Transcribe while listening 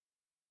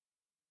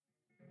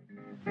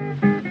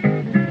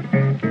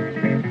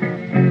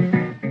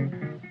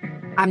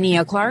I'm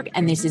Nia Clark,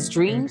 and this is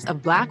Dreams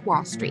of Black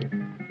Wall Street.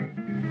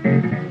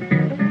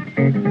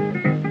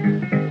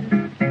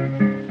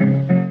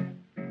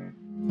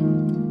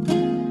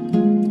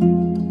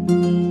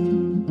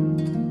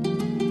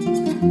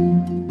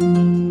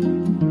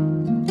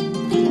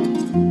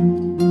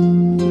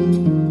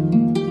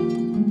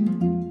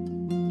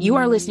 You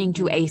are listening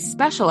to a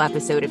special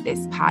episode of this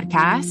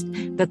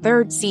podcast. The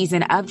third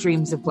season of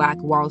Dreams of Black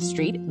Wall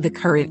Street, the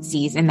current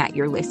season that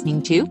you're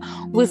listening to,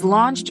 was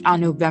launched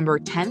on November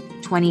 10th,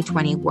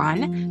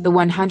 2021, the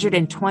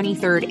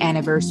 123rd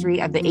anniversary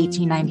of the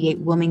 1898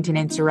 Wilmington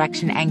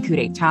insurrection and coup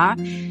d'etat.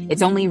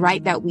 It's only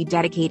right that we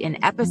dedicate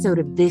an episode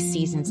of this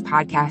season's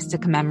podcast to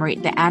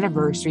commemorate the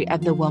anniversary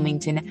of the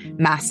Wilmington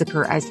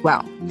massacre as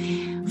well.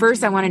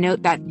 First, I want to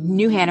note that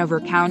New Hanover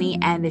County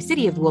and the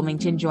city of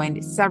Wilmington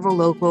joined several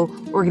local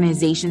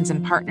organizations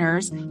and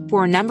partners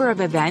for a number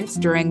of events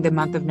during the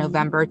month of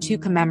November to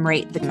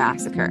commemorate the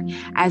massacre,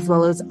 as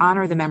well as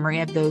honor the memory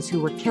of those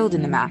who were killed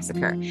in the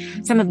massacre.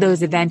 Some of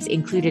those events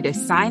included a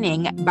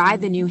signing by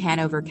the New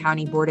Hanover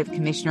County Board of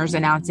Commissioners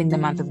announcing the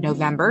month of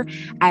November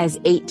as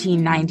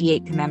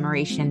 1898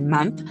 Commemoration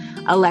Month,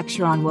 a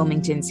lecture on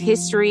Wilmington's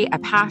history, a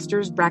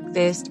pastor's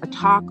breakfast, a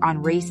talk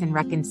on race and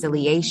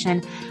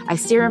reconciliation, a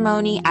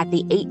ceremony at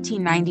the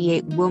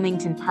 1898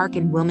 Wilmington Park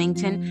in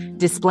Wilmington,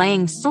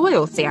 displaying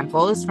soil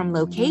samples from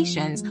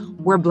locations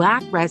where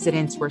Black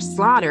residents were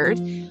slaughtered.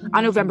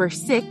 On November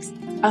 6th,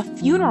 a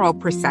funeral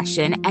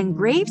procession and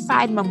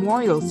graveside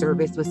memorial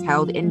service was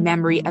held in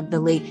memory of the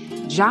late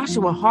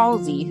Joshua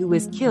Halsey, who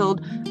was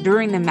killed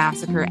during the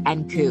massacre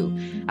and coup.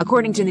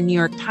 According to the New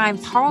York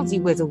Times, Halsey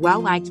was a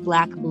well-liked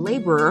Black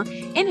laborer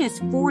in his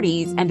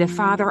 40s and a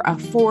father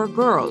of 4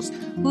 girls,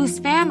 whose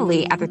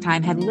family at the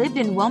time had lived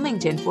in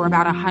Wilmington for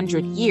about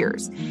 100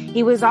 years.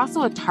 He was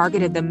also a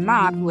target of the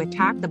mob who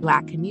attacked the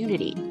Black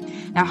community.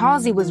 Now,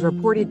 Halsey was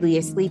reportedly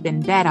asleep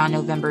in bed on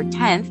November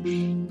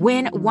 10th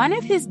when one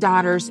of his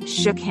daughters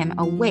shook him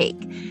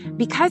awake.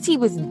 Because he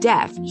was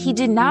deaf, he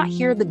did not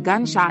hear the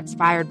gunshots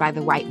fired by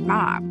the white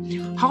mob.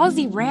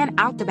 Halsey ran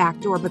out the back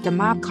door, but the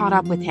mob caught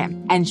up with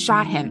him and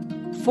shot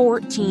him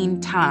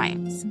 14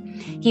 times.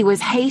 He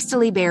was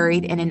hastily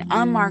buried in an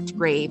unmarked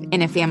grave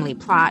in a family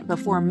plot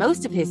before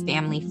most of his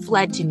family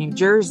fled to New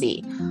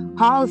Jersey.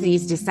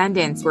 Halsey's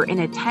descendants were in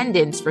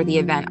attendance for the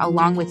event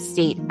along with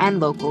state and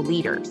local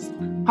leaders.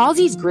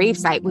 Halsey's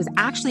gravesite was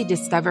actually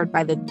discovered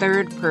by the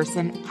Third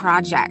Person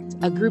Project,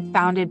 a group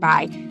founded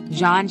by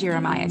John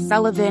Jeremiah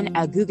Sullivan,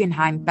 a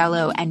Guggenheim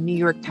Fellow and New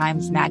York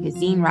Times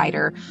Magazine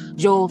writer,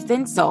 Joel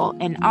Finsel,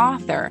 an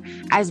author,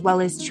 as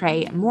well as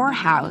Trey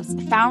Morehouse,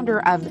 founder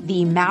of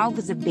the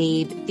Mouths of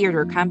Babe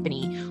Theater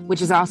Company,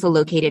 which is also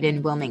located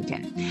in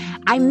Wilmington.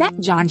 I met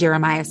John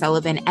Jeremiah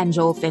Sullivan and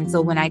Joel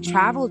Finsel when I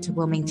traveled to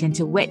Wilmington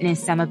to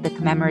witness some of the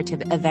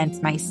commemorative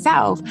events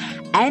myself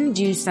and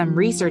do some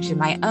research of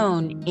my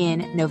own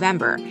in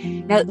November.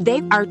 Now,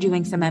 they are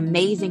doing some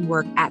amazing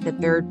work at the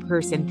Third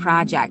Person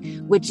Project,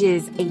 which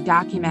is a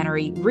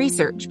documentary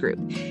research group.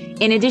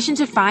 In addition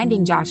to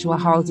finding Joshua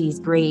Halsey's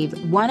grave,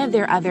 one of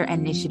their other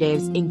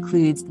initiatives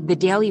includes the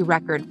Daily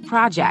Record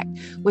Project,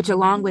 which,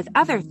 along with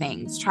other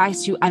things,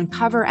 tries to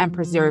uncover and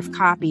preserve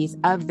copies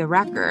of the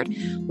Record,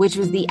 which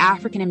was the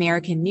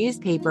African-American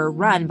newspaper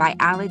run by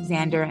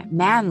Alexander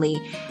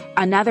Manly,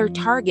 another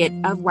target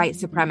of white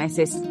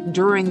supremacists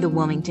during the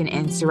Wilmington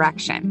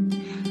insurrection.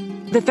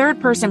 The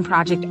Third Person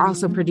Project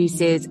also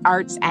produces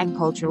arts and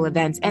cultural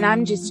events, and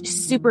I'm just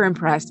super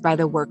impressed by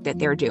the work that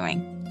they're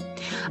doing.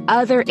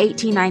 Other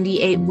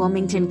 1898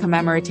 Wilmington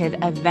commemorative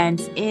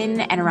events in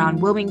and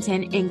around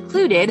Wilmington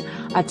included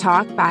a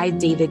talk by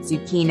David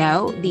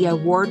Zucchino, the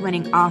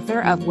award-winning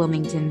author of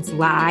Wilmington's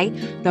Lie,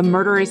 The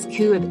Murderous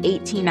Coup of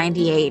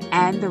 1898,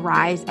 and the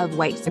Rise of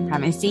White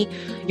Supremacy.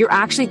 You're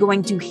actually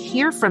going to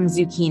hear from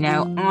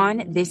Zucchino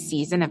on this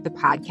season of the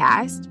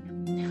podcast.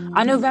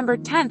 On November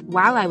 10th,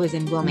 while I was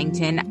in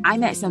Wilmington, I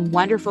met some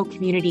wonderful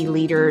community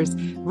leaders,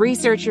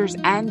 researchers,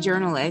 and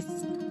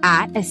journalists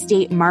at a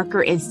state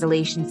marker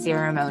installation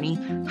ceremony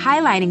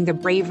highlighting the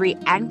bravery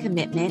and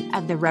commitment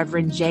of the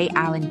Reverend J.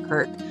 Allen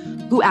Kirk,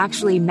 who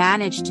actually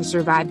managed to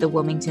survive the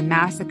Wilmington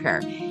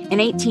massacre. In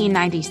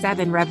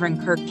 1897,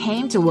 Reverend Kirk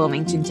came to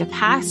Wilmington to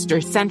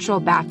pastor Central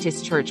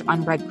Baptist Church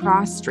on Red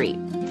Cross Street.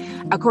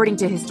 According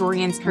to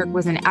historians, Kirk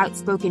was an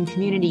outspoken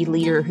community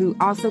leader who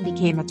also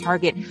became a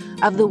target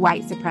of the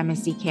white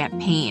supremacy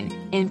campaign.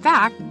 In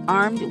fact,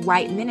 armed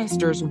white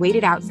ministers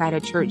waited outside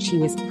a church he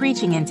was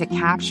preaching in to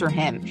capture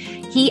him.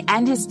 He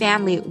and his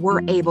family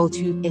were able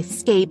to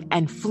escape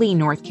and flee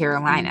North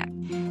Carolina.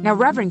 Now,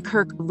 Reverend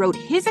Kirk wrote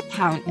his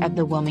account of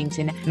the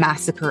Wilmington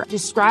massacre,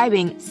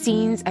 describing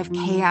scenes of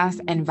chaos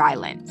and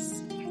violence.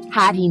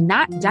 Had he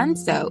not done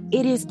so,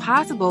 it is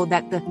possible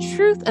that the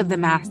truth of the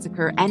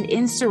massacre and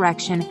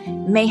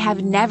insurrection may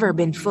have never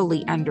been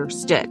fully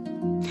understood.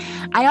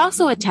 I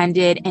also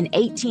attended an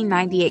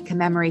 1898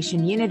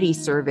 commemoration unity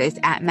service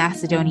at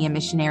Macedonia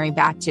Missionary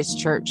Baptist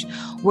Church,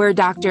 where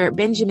Dr.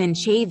 Benjamin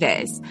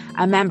Chavis,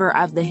 a member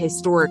of the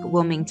historic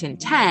Wilmington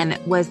 10,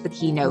 was the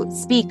keynote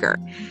speaker.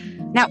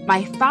 Now,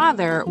 my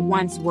father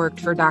once worked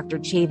for Dr.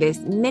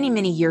 Chavis many,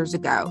 many years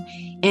ago.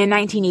 In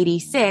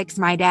 1986,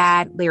 my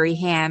dad, Larry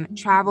Ham,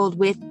 traveled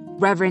with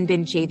Reverend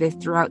Ben Chavis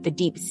throughout the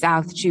Deep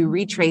South to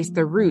retrace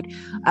the route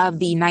of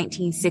the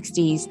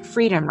 1960s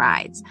freedom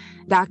rides.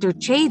 Dr.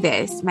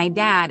 Chavis, my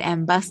dad,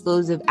 and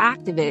busloads of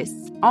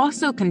activists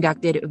also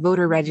conducted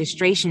voter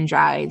registration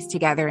drives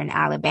together in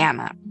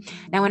Alabama.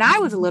 Now, when I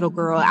was a little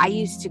girl, I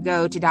used to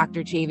go to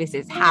Dr.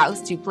 Chavis's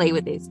house to play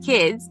with his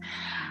kids.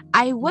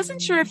 I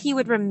wasn't sure if he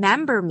would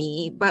remember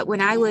me, but when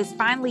I was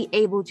finally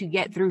able to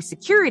get through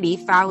security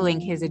following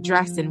his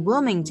address in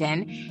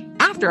Wilmington,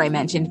 after I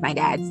mentioned my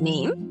dad's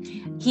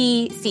name,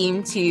 he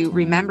seemed to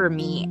remember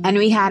me, and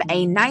we had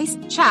a nice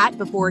chat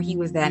before he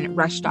was then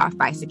rushed off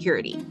by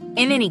security.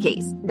 In any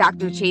case,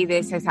 Dr.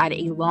 Chavis has had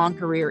a long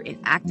career in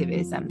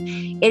activism.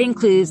 It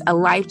includes a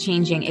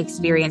life-changing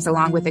experience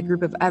along with a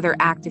group of other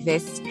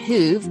activists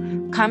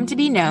who've come to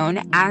be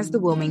known as the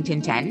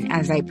Wilmington 10,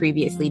 as I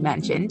previously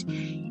mentioned.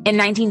 In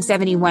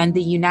 1971,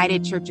 the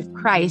United Church of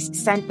Christ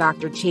sent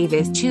Dr.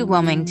 Chavis to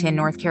Wilmington,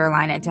 North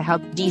Carolina to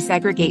help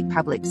desegregate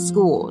public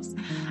schools.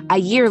 A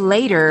year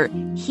later,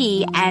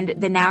 he and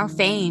the now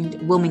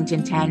famed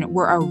Wilmington 10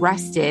 were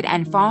arrested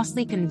and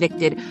falsely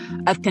convicted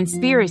of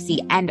conspiracy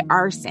and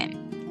arson.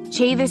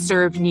 Chavis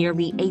served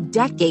nearly a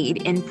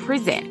decade in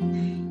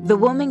prison. The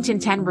Wilmington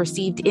 10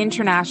 received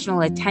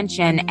international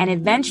attention, and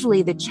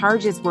eventually the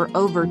charges were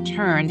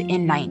overturned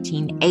in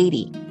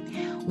 1980.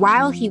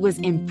 While he was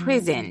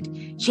imprisoned,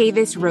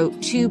 Chavis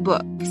wrote 2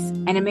 books,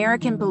 An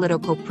American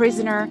Political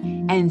Prisoner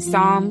and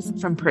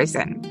Psalms from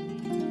Prison.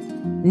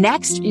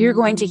 Next, you're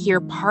going to hear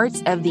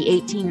parts of the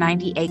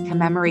 1898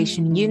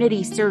 commemoration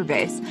unity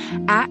service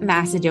at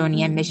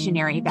Macedonia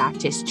Missionary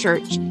Baptist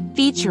Church,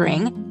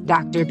 featuring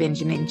Dr.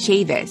 Benjamin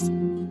Chavis.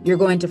 You're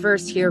going to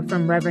first hear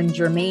from Reverend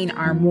Jermaine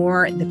R.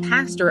 Moore, the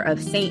pastor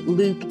of St.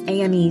 Luke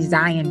AME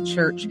Zion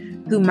Church,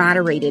 who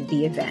moderated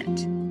the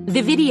event.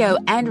 The video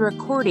and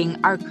recording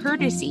are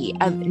courtesy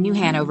of New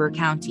Hanover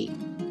County.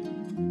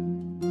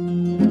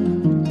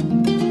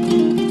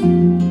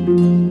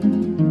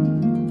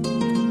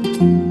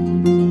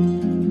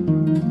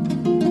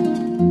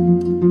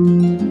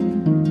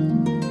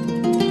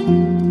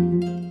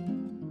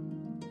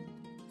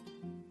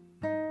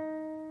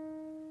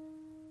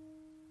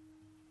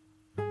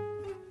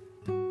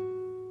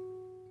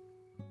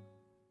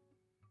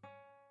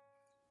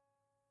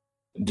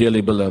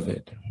 Dearly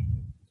beloved,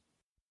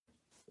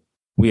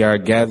 we are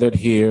gathered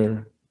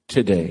here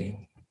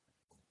today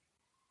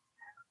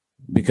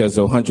because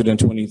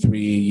 123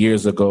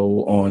 years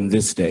ago on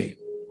this day,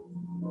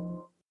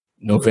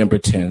 November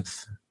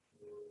 10th,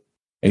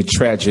 a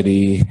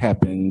tragedy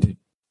happened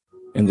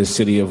in the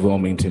city of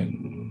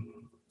Wilmington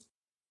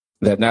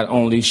that not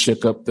only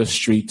shook up the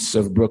streets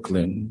of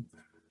Brooklyn,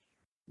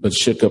 but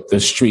shook up the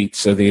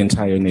streets of the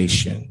entire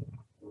nation.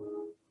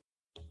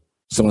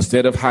 So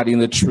instead of hiding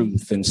the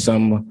truth in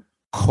some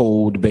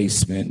cold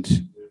basement,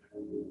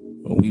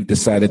 we've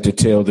decided to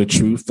tell the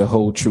truth, the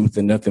whole truth,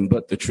 and nothing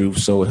but the truth,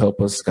 so help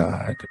us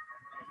God.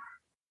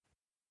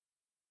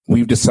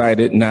 We've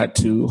decided not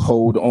to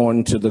hold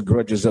on to the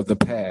grudges of the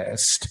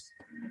past,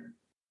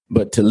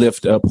 but to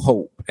lift up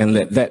hope and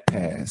let that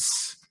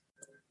pass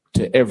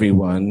to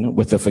everyone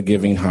with a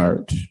forgiving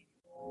heart.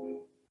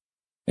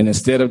 And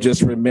instead of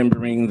just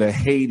remembering the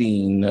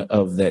hating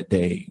of that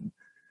day,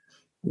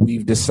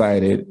 we've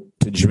decided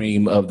to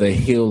dream of the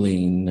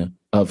healing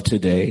of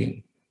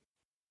today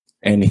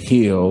and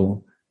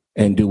heal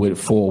and do it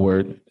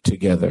forward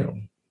together.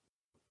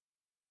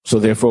 So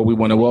therefore, we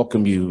want to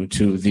welcome you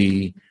to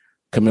the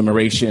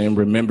commemoration and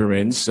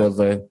remembrance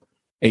of a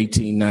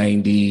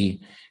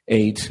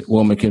 1898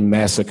 Wilmington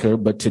massacre,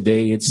 but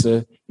today it's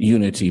a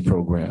unity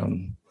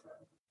program,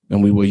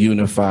 and we will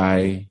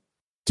unify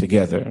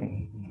together.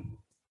 I'm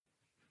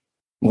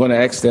going to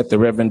ask that the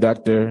Reverend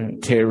Dr.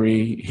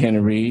 Terry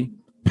Henry,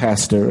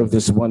 pastor of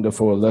this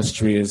wonderful,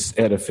 illustrious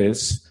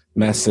edifice,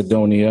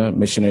 Macedonia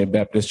Missionary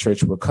Baptist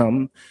Church, will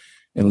come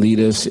and lead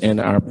us in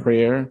our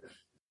prayer,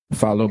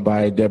 followed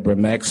by Deborah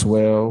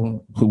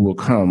Maxwell, who will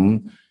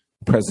come,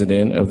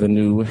 president of the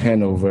New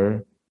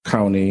Hanover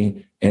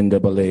County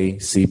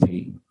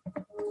NAACP.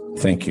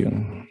 Thank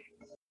you.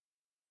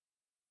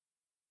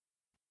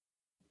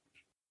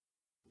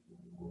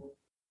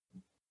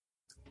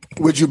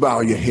 Would you bow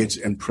your heads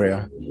in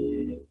prayer?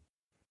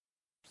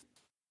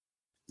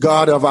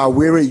 God of our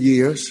weary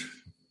years,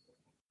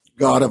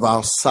 God of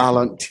our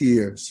silent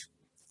tears,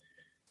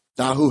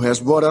 thou who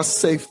hast brought us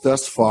safe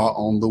thus far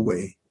on the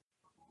way,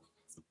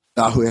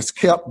 thou who hast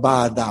kept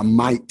by thy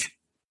might,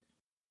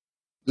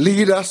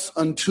 lead us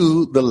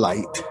unto the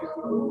light.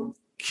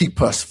 Keep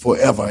us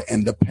forever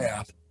in the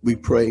path, we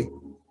pray.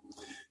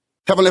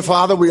 Heavenly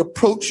Father, we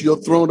approach your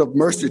throne of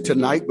mercy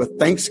tonight with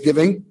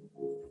thanksgiving,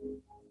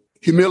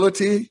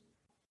 humility,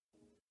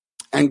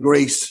 and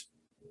grace.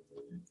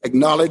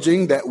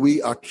 acknowledging that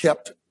we are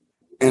kept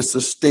and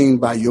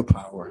sustained by your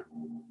power.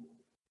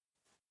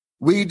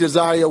 We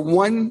desire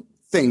one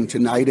thing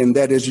tonight, and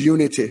that is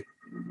unity.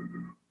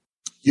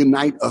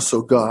 Unite us,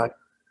 O God.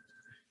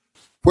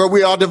 Where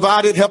we are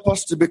divided, help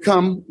us to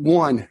become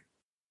one.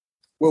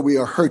 Where we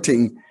are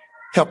hurting,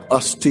 help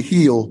us to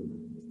heal.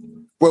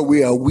 Where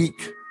we are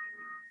weak,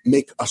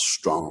 make us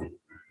strong.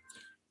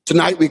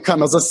 Tonight we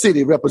come as a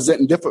city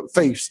representing different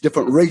faiths,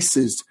 different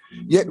races,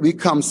 yet we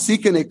come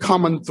seeking a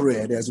common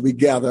thread as we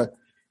gather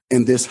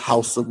in this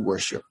house of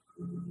worship.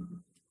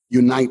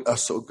 Unite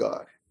us, O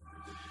God.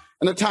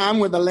 In a time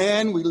when the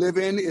land we live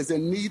in is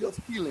in need of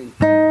healing.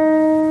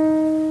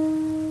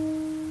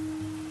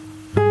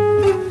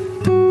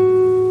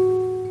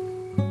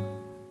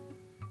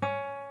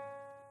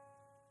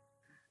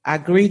 I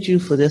greet you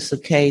for this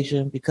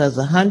occasion because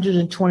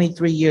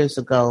 123 years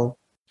ago,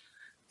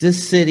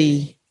 this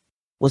city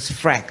was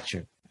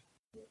fractured.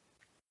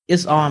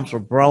 Its arms were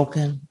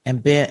broken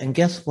and bent, and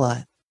guess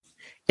what?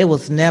 It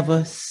was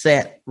never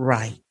set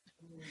right.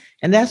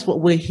 And that's what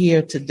we're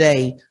here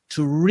today,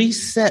 to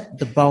reset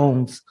the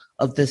bones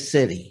of this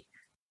city.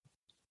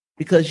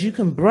 Because you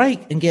can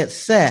break and get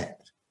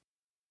set.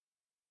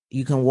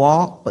 You can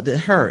walk, but it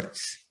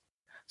hurts.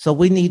 So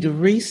we need to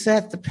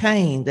reset the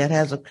pain that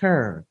has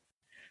occurred.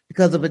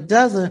 Because if it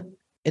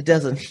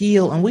doesn't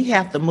heal, and we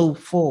have to move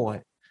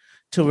forward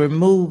to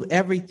remove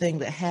everything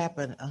that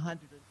happened 100.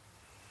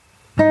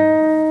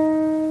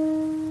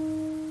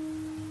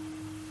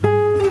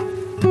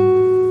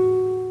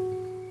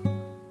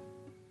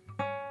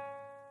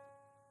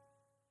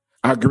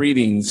 Our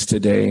greetings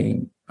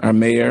today, our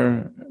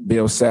mayor,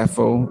 Bill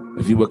Sappho,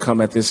 if you would come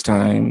at this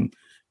time,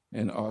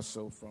 and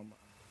also from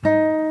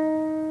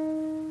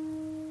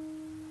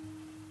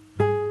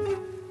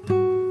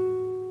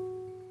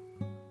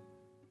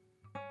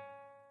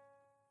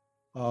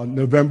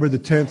November the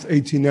 10th,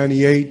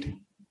 1898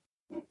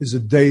 is a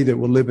day that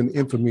will live in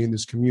infamy in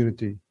this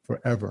community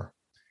forever.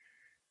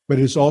 But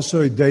it's also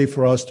a day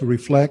for us to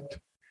reflect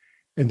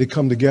and to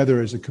come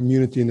together as a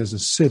community and as a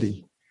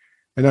city.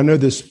 And I know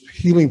this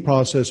healing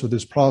process, or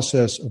this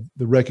process of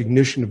the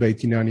recognition of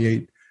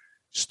 1898,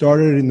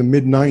 started in the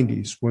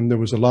mid-90s when there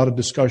was a lot of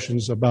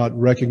discussions about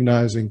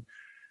recognizing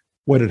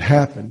what had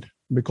happened,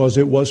 because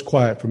it was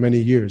quiet for many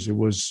years. It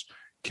was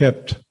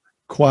kept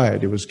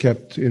quiet. It was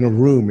kept in a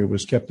room. It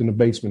was kept in a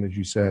basement, as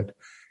you said,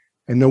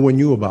 and no one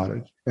knew about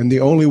it. And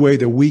the only way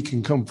that we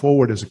can come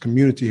forward as a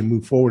community and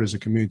move forward as a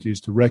community is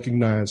to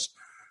recognize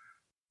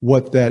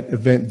what that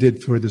event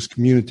did for this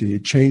community.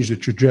 It changed the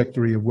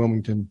trajectory of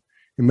Wilmington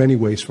in many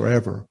ways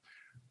forever.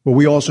 But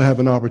we also have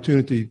an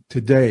opportunity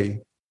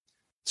today,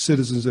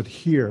 citizens that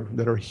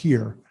are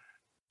here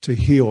to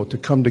heal, to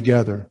come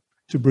together,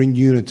 to bring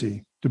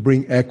unity, to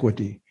bring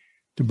equity,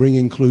 to bring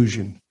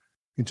inclusion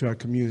into our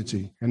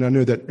community. And I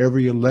know that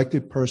every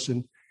elected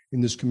person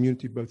in this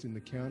community, both in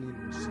the county and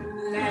in the city.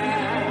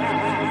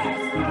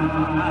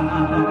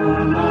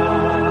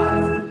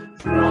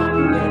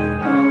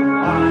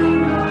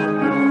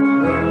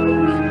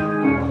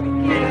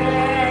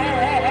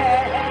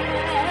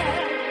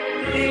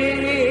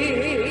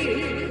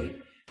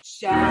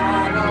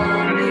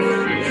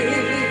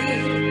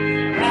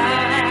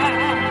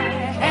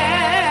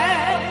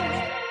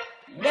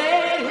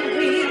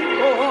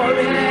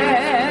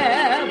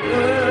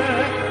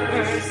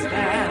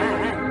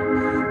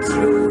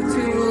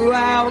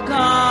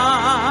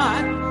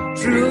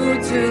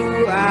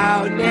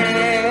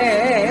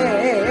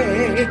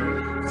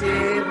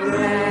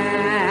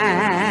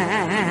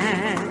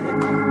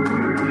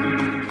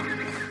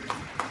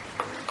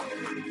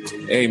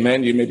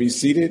 Amen. You may be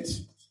seated.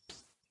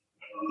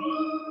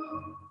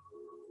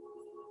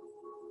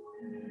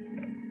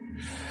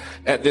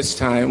 At this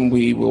time,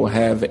 we will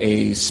have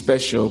a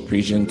special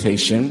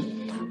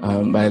presentation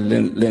by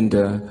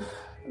Linda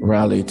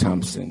Riley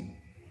Thompson.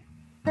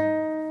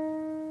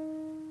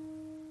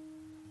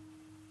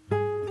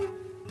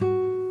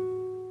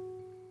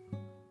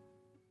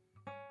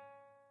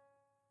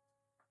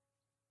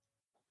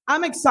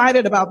 I'm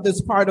excited about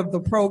this part of the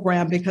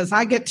program because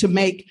I get to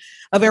make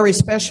a very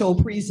special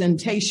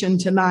presentation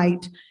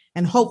tonight,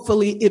 and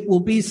hopefully it will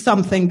be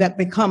something that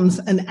becomes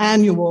an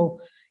annual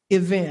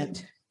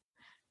event.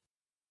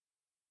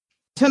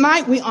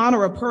 Tonight we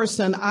honor a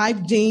person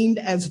I've deemed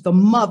as the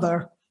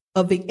mother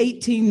of the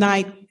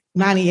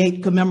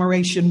 1898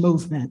 commemoration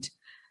movement,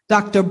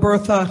 Dr.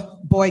 Bertha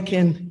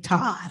Boykin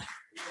Todd.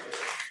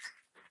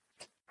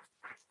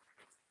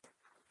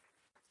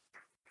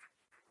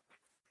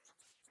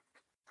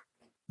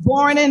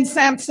 Born in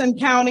Sampson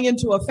County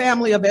into a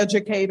family of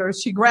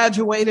educators, she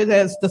graduated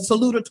as the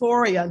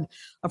salutatorian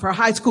of her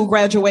high school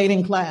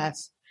graduating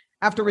class.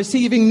 After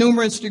receiving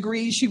numerous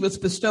degrees, she was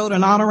bestowed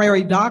an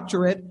honorary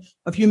doctorate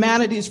of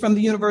humanities from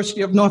the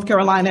University of North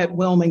Carolina at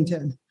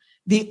Wilmington,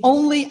 the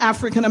only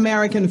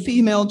African-American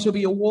female to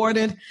be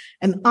awarded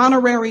an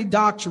honorary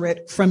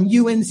doctorate from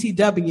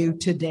UNCW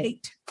to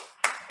date.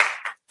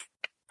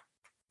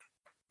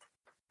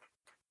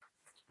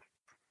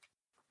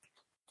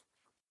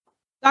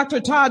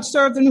 Dr. Todd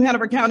served the New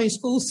Hanover County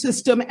school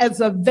system as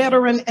a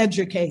veteran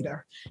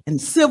educator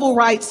and civil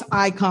rights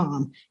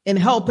icon in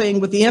helping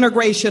with the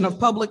integration of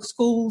public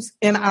schools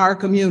in our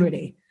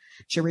community.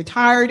 She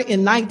retired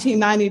in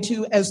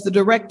 1992 as the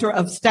Director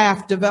of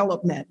Staff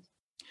Development.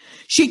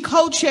 She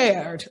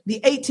co-chaired the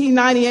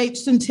 1898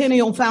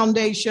 Centennial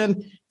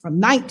Foundation from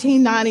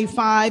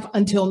 1995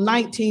 until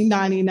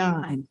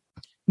 1999.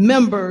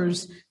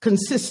 Members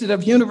consisted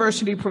of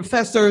university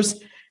professors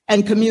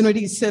and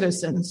community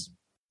citizens.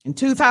 In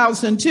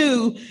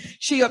 2002,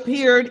 she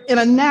appeared in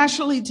a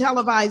nationally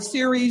televised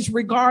series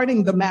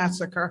regarding the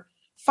massacre,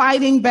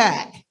 Fighting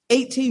Back,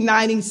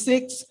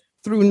 1896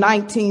 through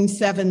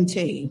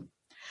 1917.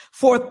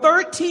 For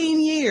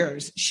 13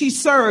 years, she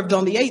served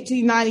on the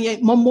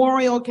 1898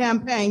 Memorial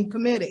Campaign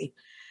Committee,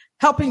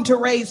 helping to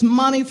raise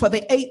money for the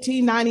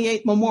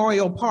 1898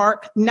 Memorial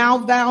Park, now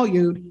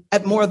valued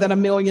at more than $1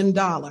 million.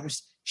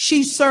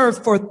 She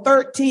served for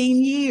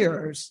 13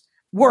 years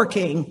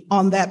working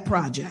on that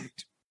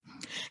project.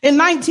 In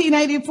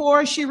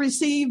 1984, she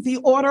received the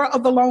Order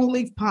of the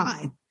Longleaf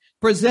Pine,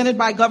 presented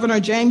by Governor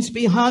James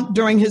B. Hunt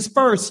during his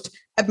first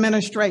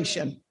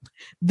administration.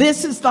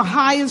 This is the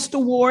highest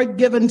award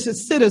given to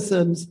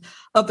citizens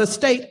of the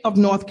state of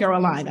North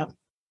Carolina.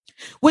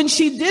 When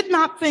she did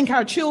not think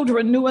our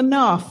children knew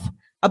enough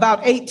about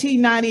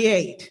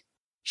 1898,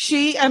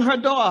 she and her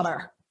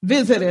daughter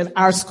visited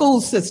our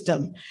school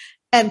system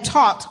and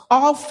taught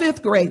all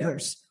fifth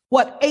graders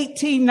what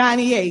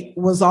 1898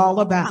 was all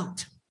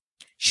about.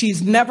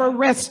 She's never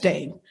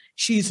resting.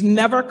 She's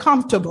never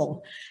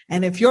comfortable.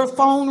 And if your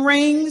phone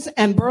rings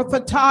and Bertha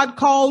Todd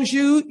calls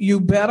you, you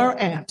better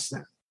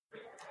answer.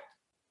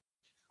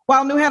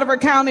 While New Hanover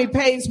County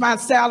pays my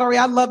salary,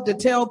 I love to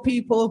tell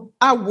people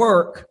I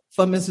work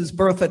for Mrs.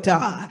 Bertha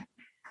Todd.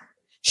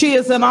 She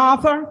is an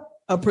author,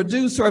 a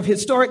producer of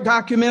historic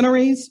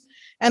documentaries,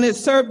 and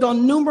has served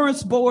on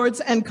numerous boards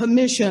and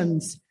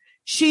commissions.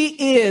 She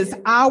is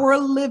our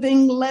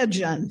living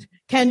legend.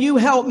 Can you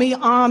help me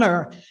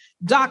honor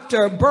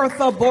Dr.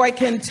 Bertha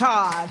Boykin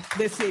Todd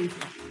this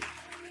evening?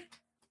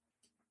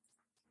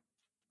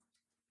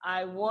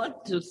 I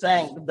want to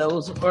thank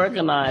those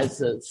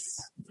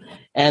organizers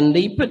and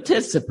the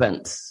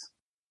participants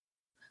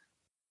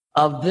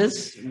of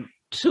this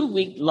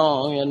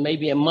 2-week-long and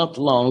maybe a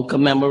month-long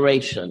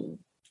commemoration.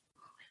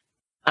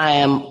 I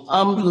am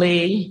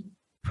humbly,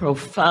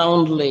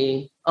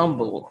 profoundly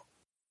humbled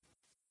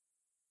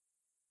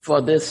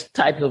for this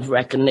type of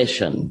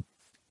recognition.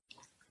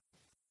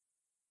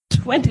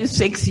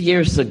 26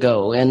 years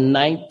ago, in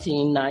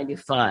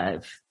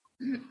 1995,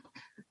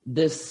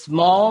 this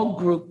small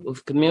group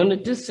of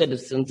community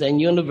citizens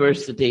and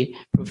university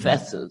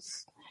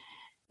professors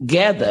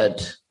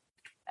gathered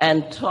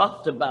and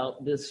talked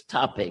about this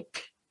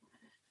topic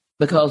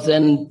because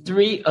in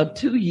 3 or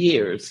 2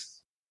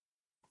 years,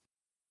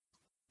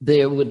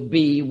 there would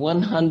be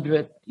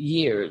 100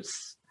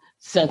 years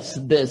since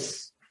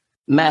this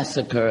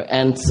massacre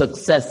and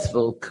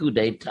successful coup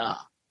d'etat.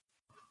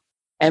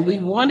 And we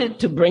wanted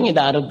to bring it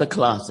out of the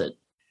closet.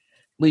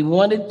 We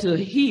wanted to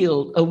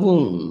heal a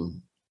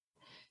wound.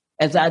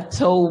 As I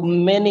told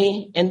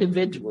many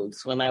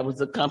individuals when I was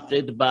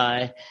accompanied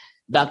by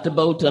Dr.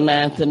 Bolton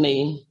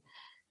Anthony,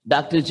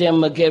 Dr. Jim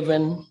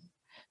McGivern,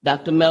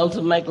 Dr.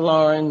 Melton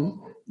McLaurin,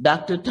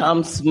 Dr.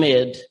 Tom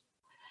Smith,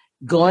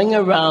 going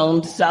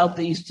around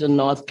southeastern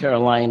North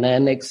Carolina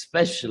and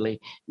especially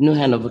New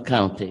Hanover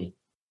County,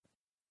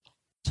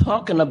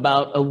 talking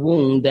about a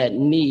wound that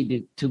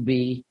needed to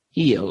be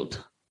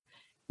healed.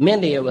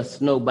 Many of us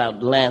know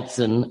about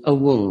lancing a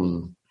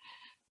wound.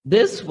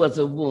 This was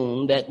a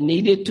wound that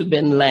needed to be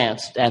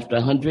lanced after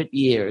 100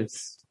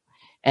 years,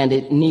 and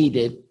it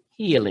needed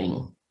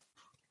healing.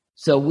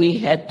 So we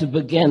had to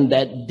begin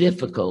that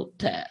difficult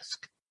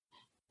task.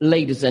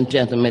 Ladies and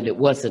gentlemen, it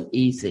wasn't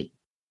easy.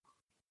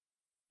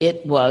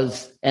 It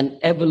was an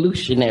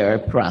evolutionary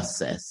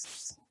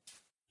process.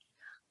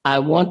 I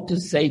want to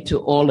say to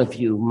all of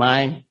you,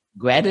 my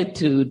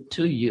gratitude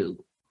to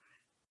you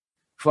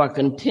for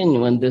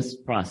continuing this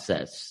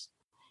process.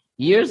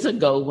 Years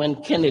ago,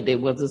 when Kennedy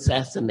was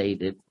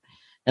assassinated,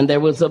 and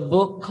there was a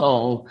book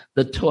called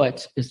The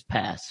Torch is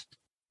Passed.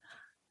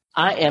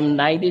 I am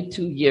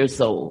 92 years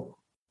old.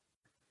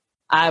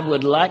 I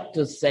would like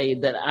to say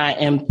that I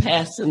am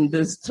passing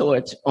this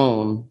torch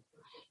on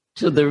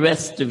to the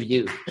rest of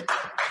you.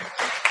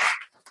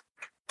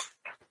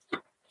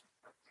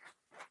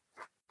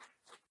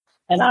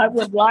 And I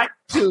would like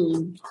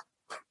to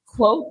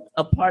quote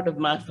a part of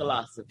my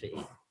philosophy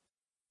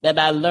that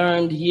I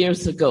learned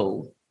years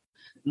ago.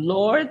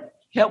 Lord,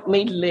 help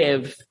me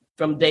live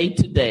from day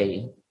to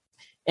day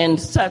in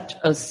such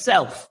a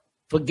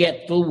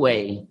self-forgetful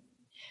way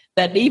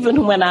that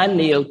even when I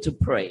kneel to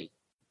pray,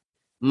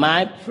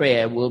 my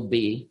prayer will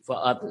be for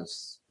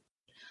others.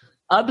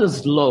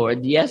 Others,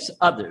 Lord, yes,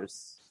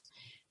 others.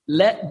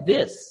 Let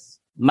this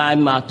my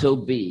motto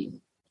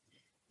be.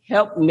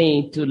 Help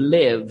me to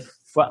live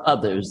for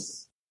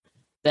others,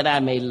 that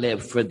I may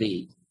live for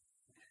thee.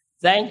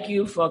 Thank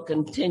you for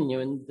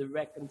continuing the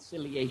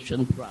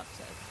reconciliation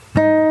process.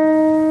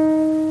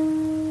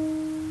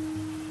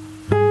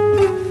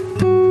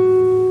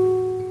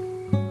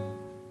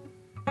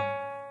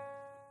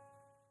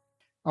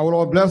 Our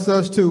Lord, bless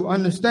us to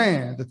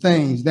understand the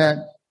things that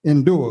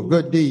endure.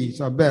 Good deeds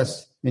are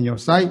best in your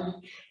sight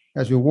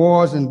as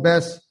rewards and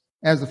best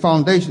as the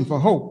foundation for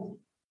hope.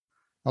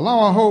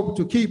 Allow our hope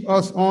to keep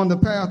us on the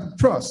path of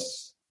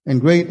trust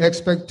and great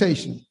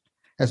expectation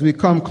as we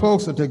come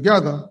closer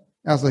together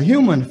as a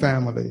human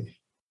family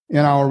in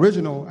our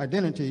original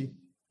identity,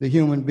 the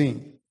human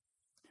being.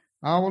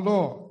 Our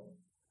Lord,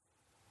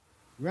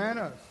 grant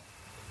us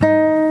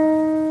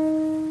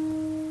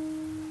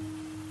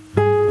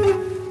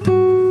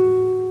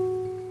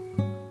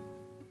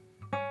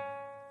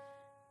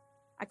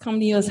I come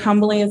to you as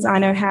humbly as I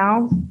know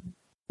how,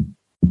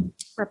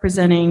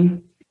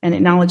 representing and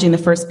acknowledging the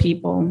first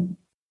people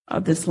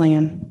of this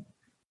land.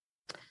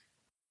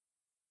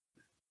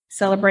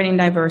 Celebrating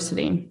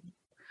diversity.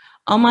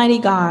 Almighty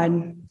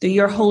God, through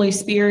your Holy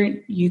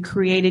Spirit, you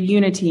created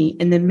unity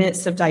in the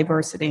midst of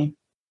diversity.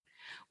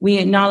 We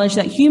acknowledge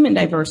that human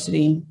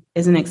diversity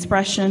is an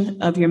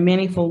expression of your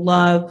manifold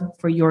love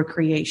for your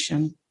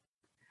creation.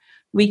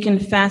 We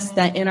confess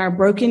that in our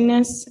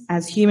brokenness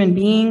as human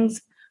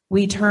beings,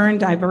 we turn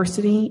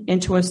diversity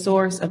into a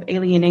source of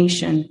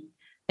alienation,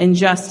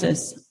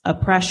 injustice,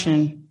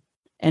 oppression,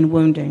 and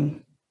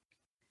wounding.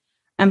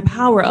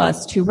 Empower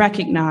us to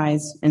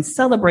recognize and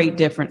celebrate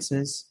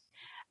differences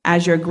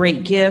as your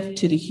great gift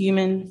to the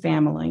human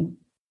family.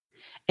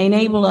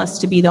 Enable us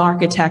to be the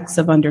architects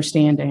of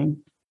understanding,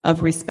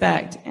 of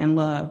respect and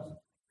love.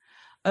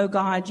 Oh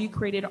God, you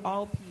created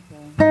all people.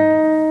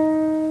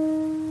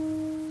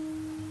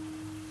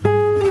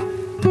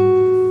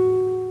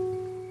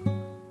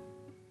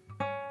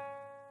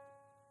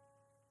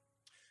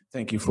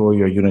 Thank you for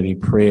your unity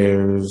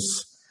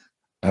prayers,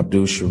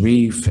 Abdul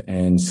Sharif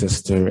and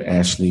Sister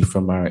Ashley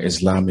from our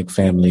Islamic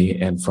family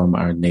and from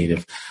our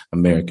Native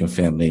American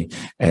family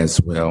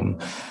as well.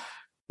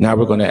 Now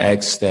we're going to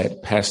ask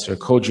that Pastor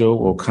Kojo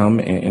will come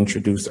and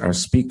introduce our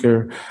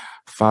speaker,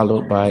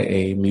 followed by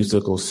a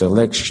musical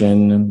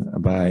selection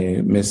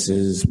by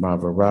Mrs.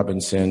 Marva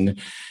Robinson,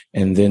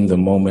 and then the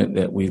moment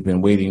that we've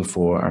been waiting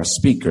for, our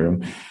speaker,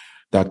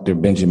 Dr.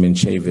 Benjamin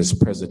Chavis,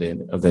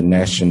 president of the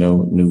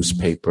National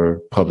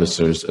Newspaper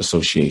Publishers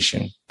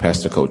Association.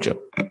 Pastor Kojo.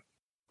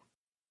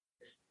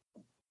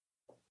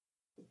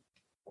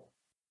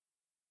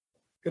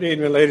 Good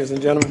evening, ladies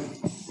and gentlemen.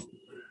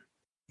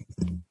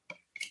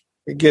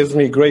 It gives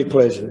me great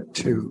pleasure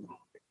to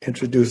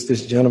introduce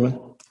this gentleman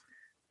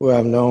who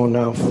I've known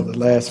now for the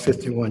last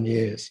 51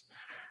 years.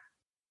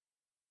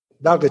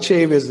 Dr.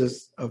 Chavis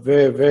is a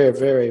very, very,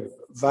 very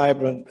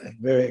vibrant and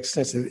very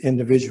extensive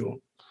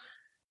individual.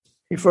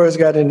 He first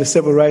got in the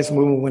civil rights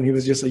movement when he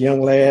was just a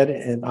young lad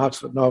in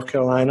Oxford, North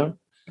Carolina.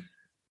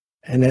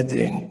 And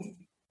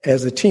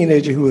as a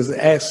teenager, he was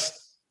asked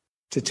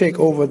to take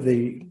over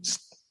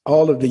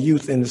all of the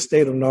youth in the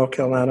state of North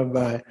Carolina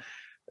by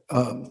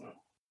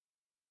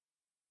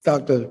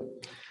Dr.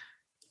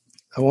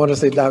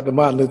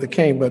 Martin Luther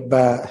King,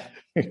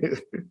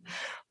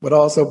 but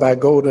also by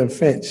Golden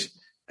Finch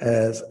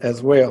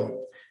as well.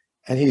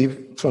 And he,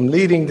 from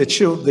leading the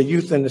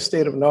youth in the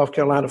state of North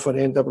Carolina for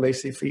the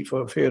NAACP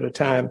for a period of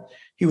time,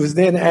 he was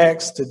then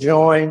asked to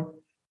join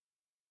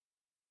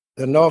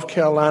the North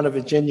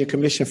Carolina-Virginia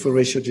Commission for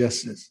Racial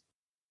Justice.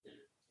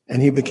 And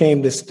he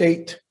became the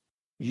state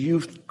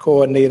youth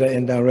coordinator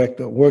and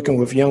director, working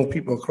with young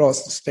people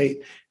across the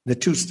state, the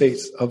two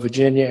states of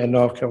Virginia and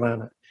North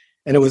Carolina.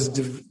 And it was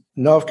the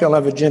North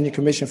Carolina-Virginia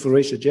Commission for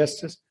Racial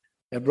Justice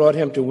that brought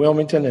him to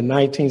Wilmington in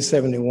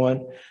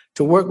 1971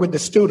 to work with the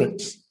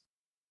students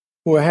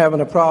who were having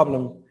a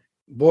problem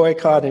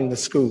boycotting the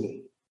school.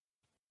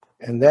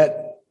 And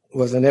that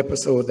was an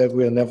episode that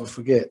we'll never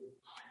forget.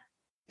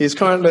 He's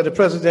currently the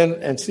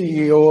president and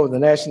CEO of the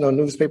National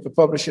Newspaper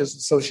Publishers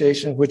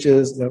Association, which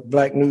is the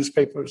black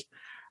newspapers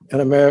in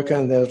America.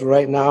 And there's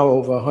right now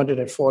over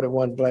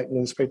 141 black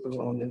newspapers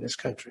owned in this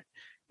country.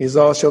 He's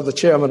also the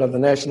chairman of the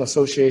National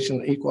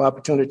Association of Equal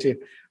Opportunity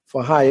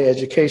for Higher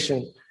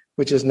Education,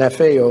 which is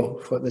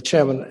NAFEO for the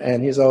chairman,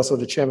 and he's also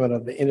the chairman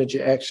of the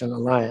Energy Action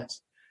Alliance.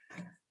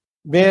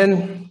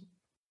 Ben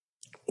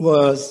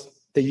was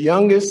the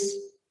youngest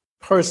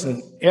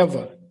person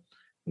ever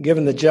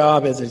given the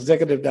job as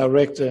executive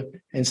director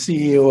and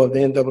CEO of the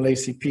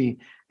NAACP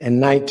in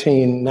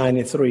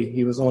 1993.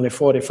 He was only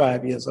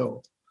 45 years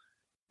old.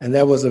 And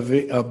that was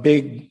a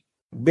big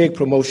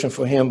promotion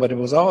for him, but it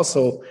was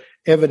also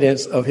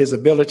evidence of his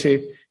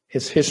ability,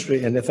 his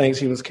history, and the things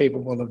he was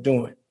capable of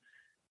doing.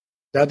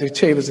 Dr.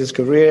 Chavis'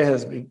 career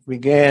has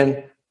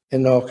began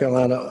in North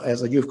Carolina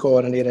as a youth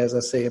coordinator, as I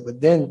said, but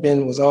then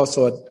Ben was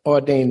also an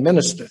ordained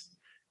minister.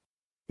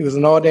 He was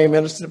an ordained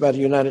minister by the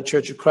United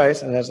Church of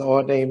Christ, and as an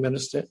ordained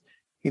minister,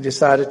 he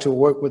decided to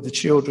work with the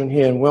children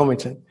here in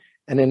Wilmington.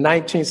 And in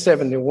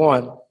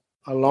 1971,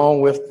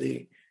 along with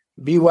the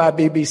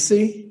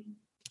BYBBC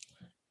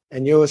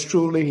and yours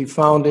truly,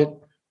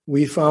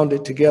 we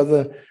founded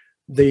together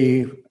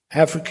the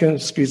African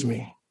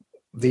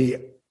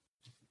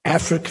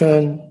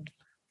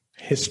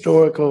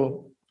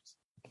Historical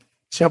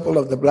Temple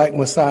of the Black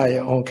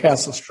Messiah on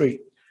Castle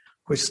Street,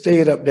 which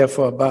stayed up there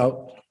for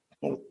about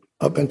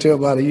up until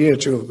about a year or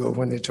two ago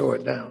when they tore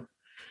it down.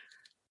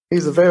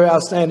 He's a very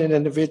outstanding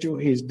individual.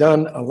 He's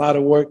done a lot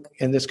of work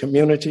in this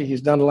community.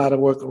 He's done a lot of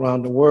work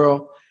around the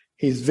world.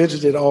 He's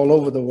visited all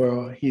over the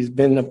world. He's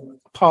been a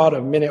part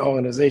of many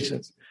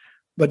organizations.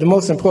 But the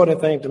most important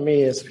thing to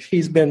me is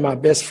he's been my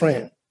best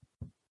friend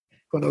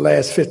for the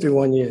last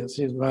 51 years.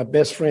 He's my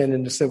best friend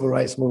in the civil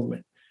rights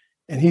movement.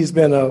 And he's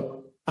been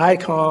an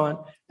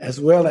icon as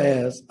well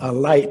as a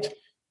light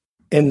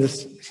in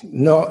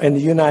the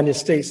United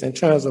States in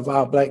terms of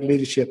our Black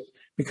leadership,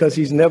 because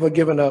he's never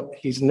given up,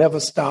 he's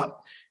never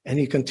stopped, and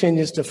he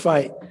continues to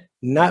fight,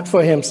 not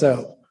for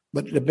himself,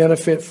 but the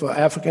benefit for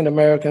African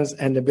Americans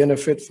and the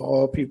benefit for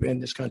all people in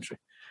this country.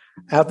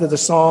 After the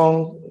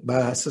song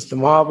by Sister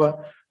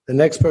Marva, the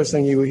next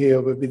person you will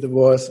hear will be the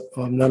voice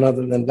of none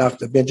other than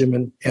Dr.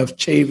 Benjamin F.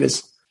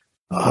 Chavis,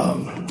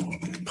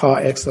 par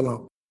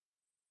excellence.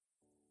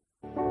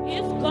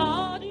 If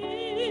God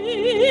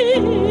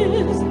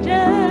is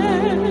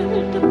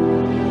dead,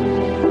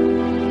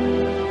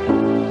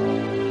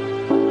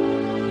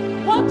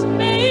 what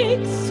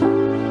makes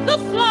the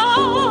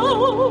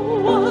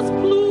flowers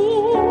bloom?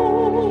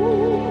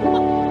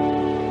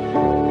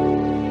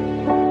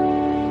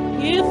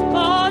 If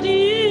God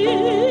is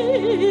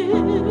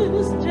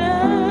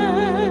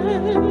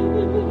dead,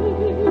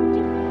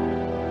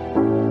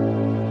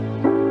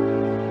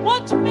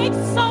 what makes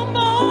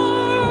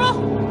summer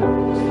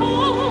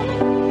come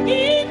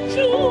in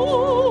June?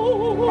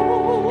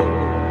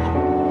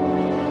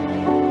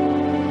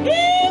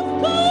 If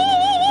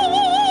God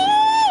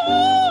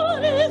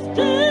is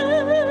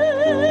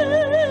dead,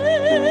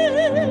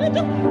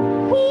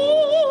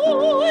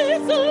 who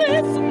is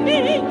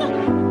listening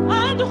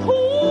and who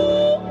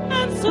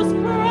answers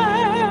prayer?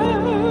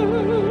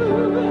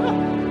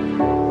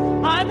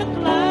 I'm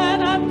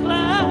glad I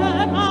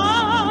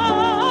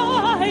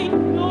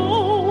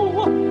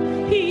know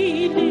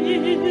he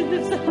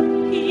lives,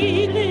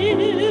 he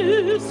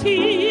lives, he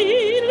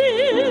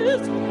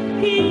lives,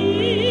 he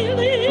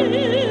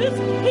lives,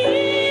 he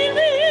lives, he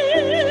lives.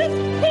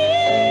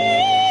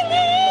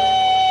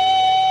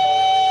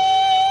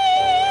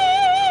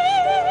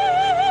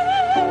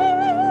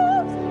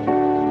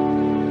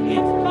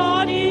 If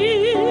God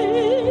is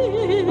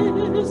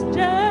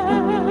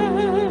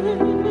dead,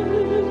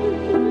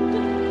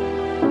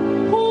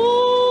 who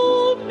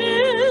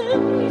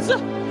mends a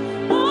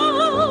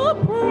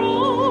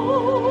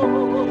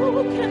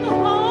broken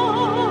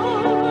heart?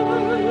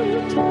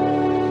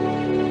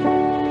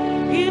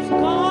 If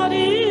God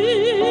is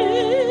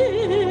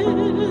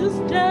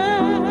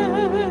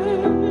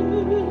dead,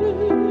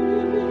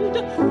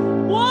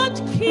 what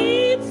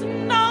keeps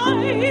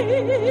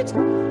night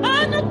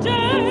and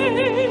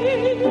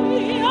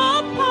day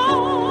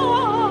apart?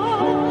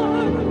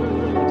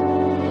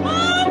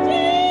 And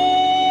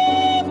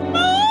if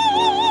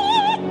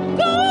my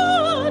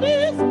God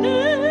is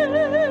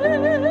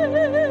dead,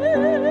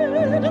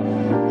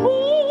 who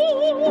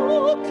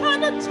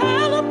can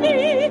tell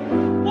me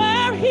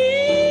where his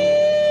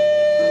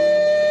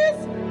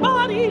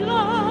body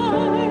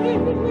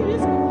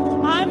lies?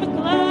 I'm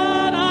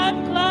glad I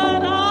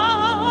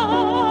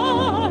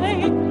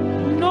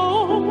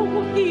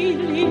know he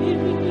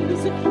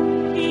lives,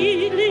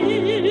 he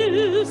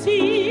lives, he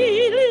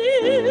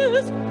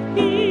lives,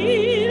 he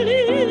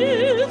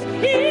lives,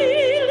 he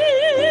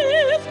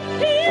lives,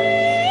 he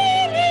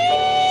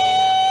lives.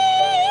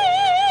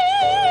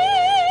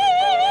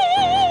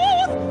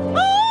 I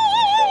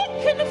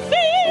can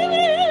feel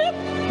it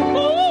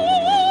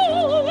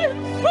moving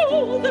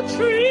through the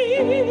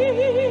trees,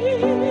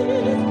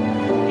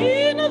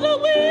 in the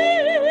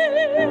wind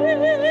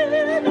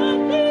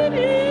and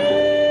in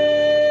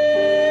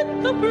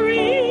the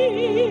breeze.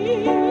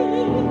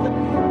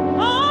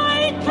 I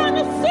can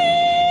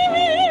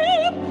see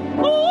him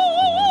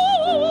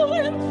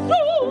moving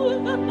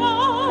through the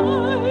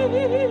night,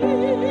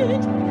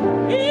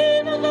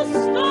 in the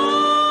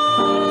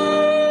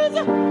stars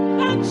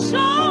that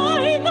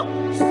shine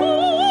so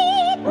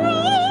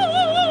bright.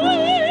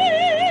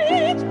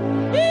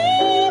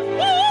 If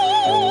God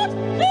is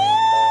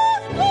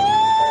dead,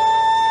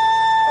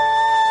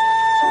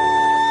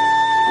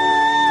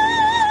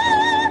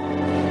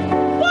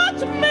 what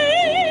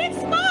makes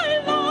my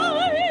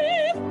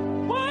life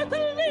worth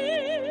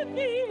living?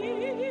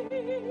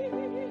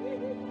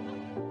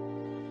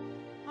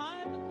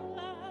 I'm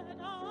glad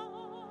I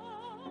know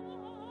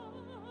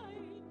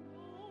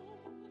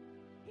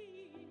he lives.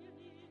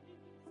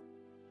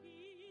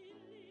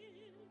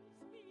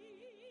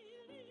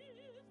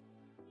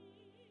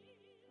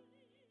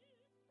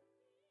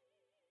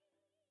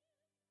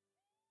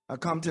 I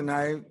come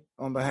tonight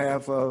on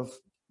behalf of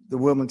the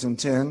Wilmington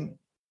 10.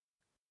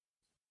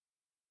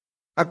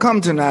 I come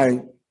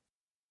tonight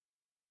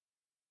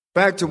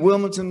back to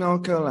Wilmington,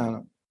 North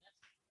Carolina.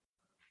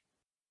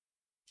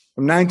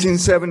 From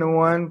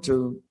 1971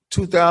 to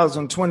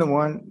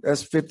 2021,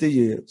 that's 50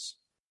 years.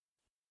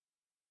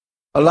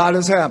 A lot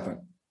has happened.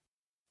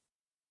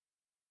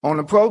 On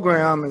the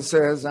program, it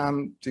says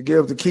I'm to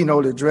give the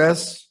keynote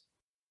address.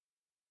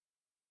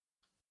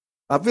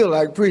 I feel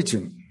like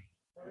preaching.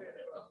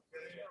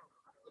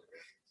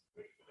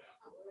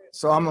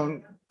 So I'm going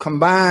to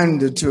combine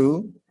the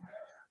two.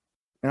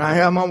 And I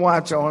have my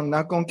watch on. I'm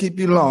not going to keep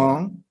you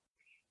long.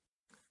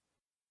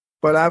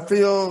 But I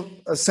feel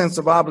a sense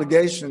of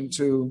obligation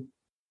to,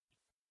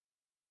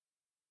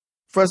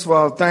 first of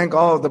all, thank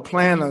all of the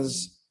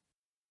planners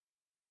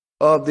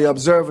of the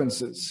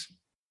observances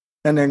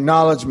and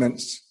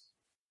acknowledgments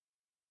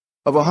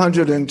of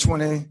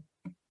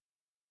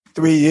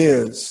 123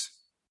 years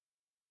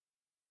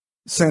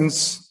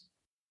since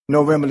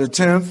November the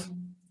 10th,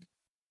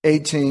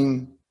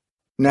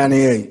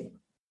 1898.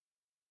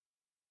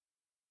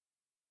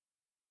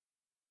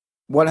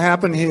 What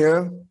happened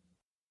here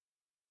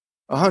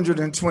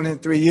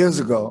 123 years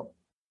ago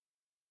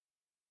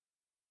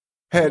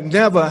had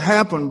never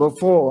happened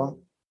before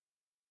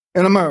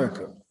in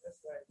America.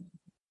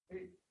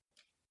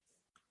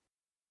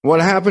 What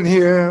happened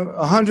here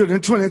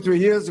 123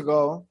 years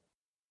ago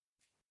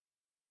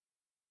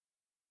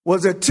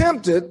was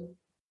attempted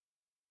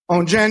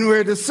on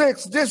January the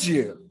 6th this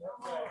year.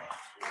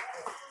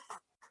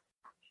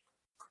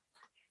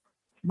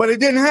 But it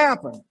didn't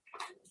happen.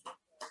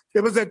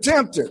 It was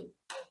attempted.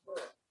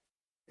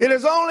 It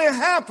has only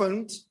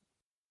happened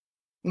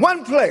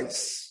one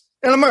place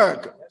in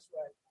America,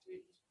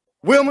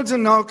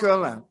 Wilmington, North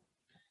Carolina.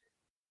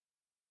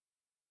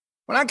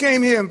 When I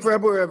came here in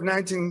February of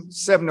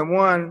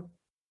 1971,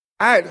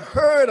 I had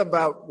heard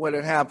about what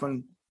had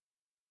happened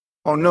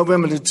on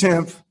November the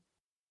 10th,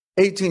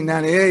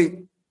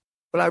 1898,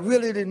 but I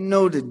really didn't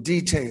know the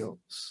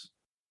details.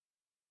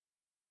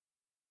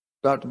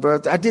 Dr.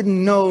 Bertha, I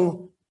didn't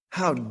know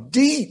how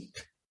deep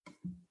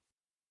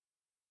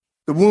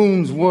the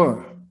wounds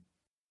were.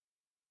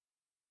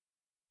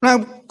 When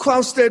I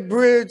crossed that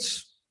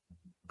bridge,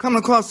 coming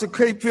across the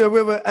Cape Fear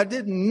River, I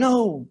didn't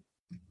know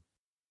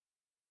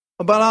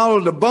about all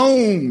of the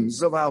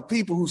bones of our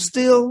people who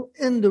still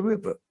in the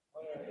river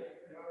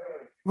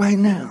right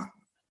now.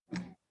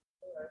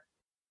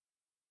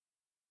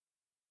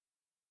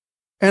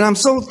 And I'm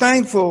so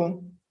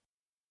thankful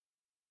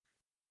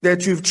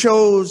that you've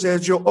chose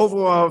as your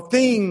overall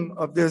theme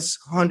of this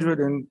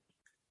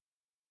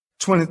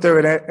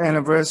 123rd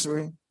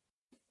anniversary,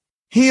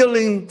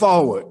 healing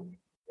forward.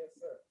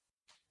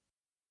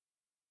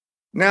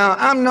 Now,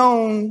 I'm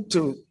known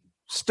to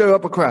stir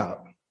up a crowd.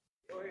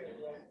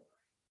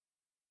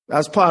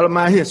 That's part of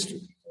my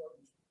history.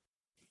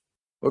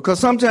 Because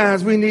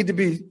sometimes we need to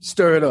be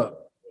stirred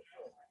up.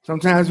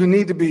 Sometimes we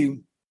need to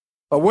be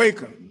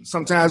awakened.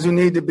 Sometimes we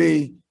need to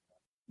be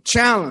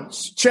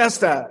challenged,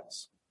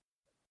 chastised.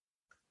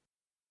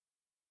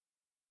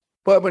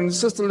 But when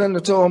Sister Linda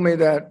told me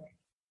that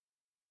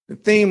the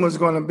theme was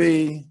going to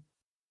be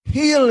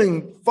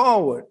healing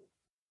forward,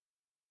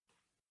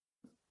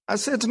 I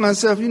said to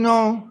myself, you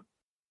know,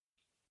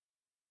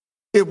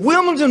 if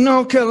Wilmington,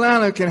 North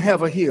Carolina can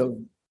have a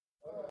healing,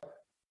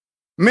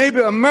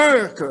 maybe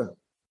America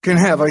can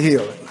have a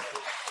healing.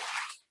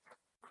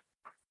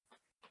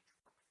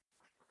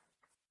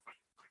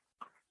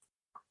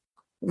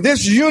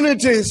 This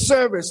unity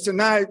service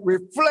tonight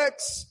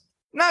reflects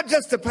not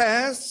just the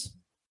past,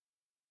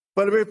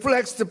 but it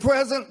reflects the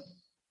present,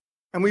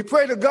 and we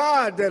pray to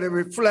God that it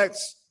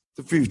reflects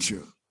the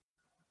future.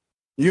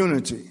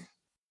 Unity.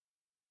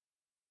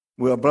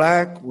 We're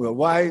Black, we're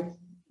white,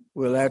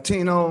 we're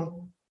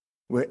Latino,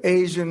 we're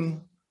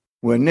Asian,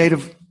 we're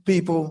Native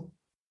people,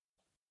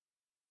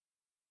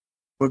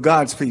 we're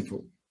God's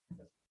people.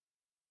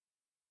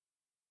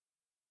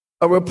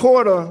 A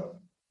reporter,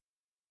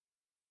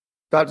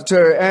 Dr.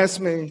 Terry, asked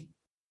me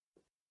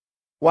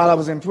while I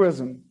was in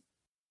prison,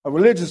 a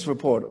religious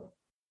reporter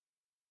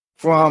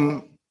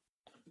from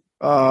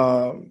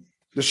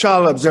the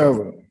Charlotte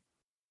Observer,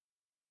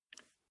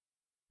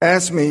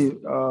 asked me,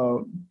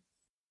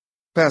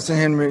 Pastor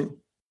Henry,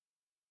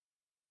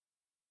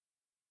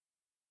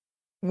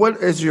 what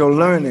is your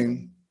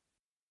learning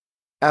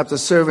after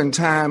serving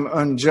time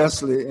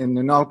unjustly in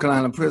the North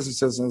Carolina prison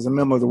system as a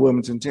member of the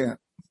Wilmington 10?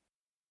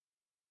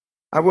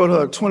 I wrote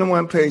her a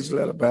 21-page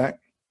letter back.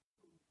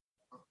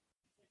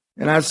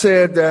 And I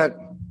said that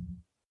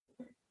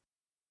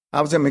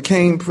I was in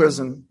McCain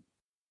prison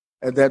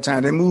at that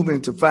time. They moved me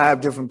to 5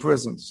 different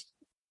prisons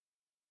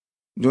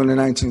during the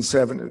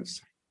 1970s.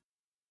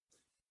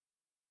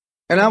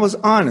 And I was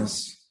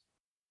honest,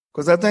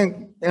 because I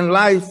think in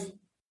life,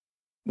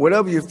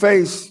 whatever you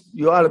face,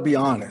 you ought to be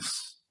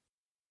honest.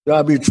 You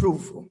ought to be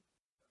truthful.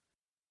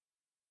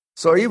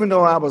 So even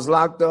though I was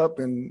locked up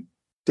and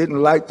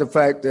didn't like the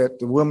fact that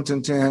the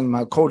Wilmington 10,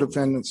 my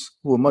co-defendants,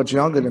 who were much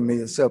younger than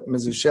me, except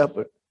Mrs.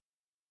 Shepard,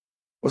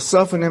 were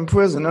suffering in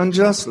prison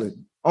unjustly,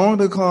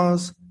 only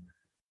because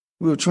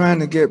we were trying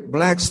to get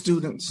Black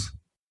students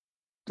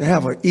to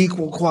have an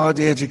equal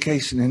quality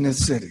education in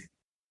this city.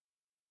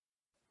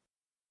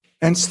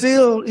 And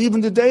still,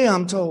 even today,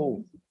 I'm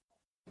told,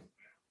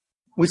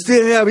 we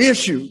still have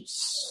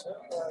issues.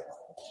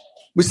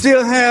 We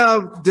still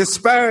have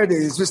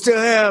disparities. We still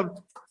have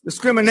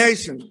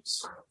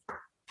discriminations.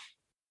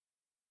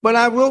 But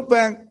I wrote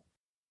back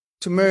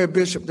to Mary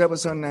Bishop, that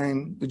was her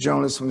name, the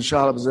journalist from the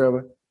Charlotte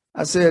Observer.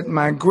 I said,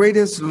 my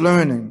greatest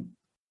learning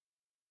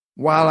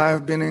while I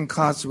have been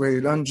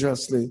incarcerated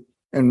unjustly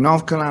in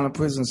North Carolina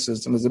prison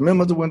system as a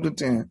member of the Winter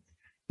 10,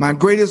 my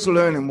greatest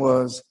learning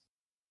was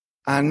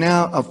I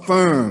now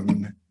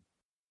affirm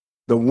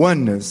the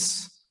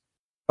oneness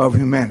of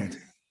humanity.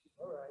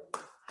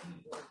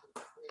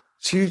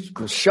 She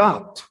was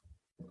shocked.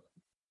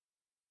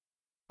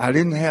 I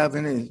didn't have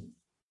any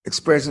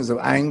expressions of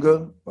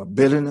anger or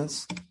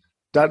bitterness.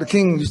 Dr.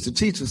 King used to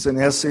teach us in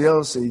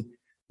SCLC,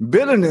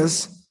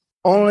 bitterness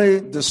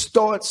only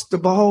distorts the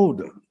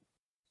beholder.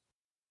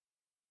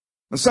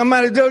 When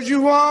somebody does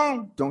you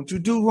wrong, don't you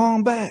do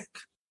wrong back.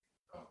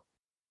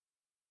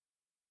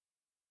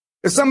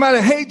 If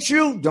somebody hates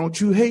you, don't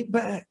you hate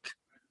back.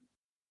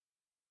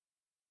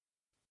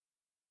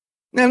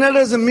 Now, that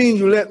doesn't mean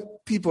you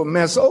let people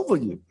mess over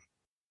you.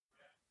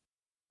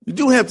 You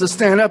do have to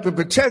stand up and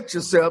protect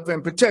yourself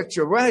and protect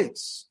your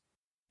rights.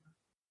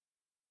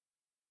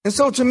 And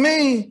so to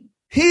me,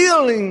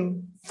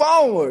 healing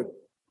forward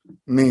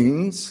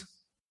means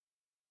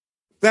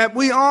that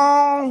we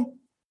all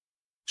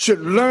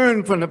should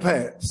learn from the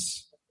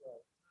past.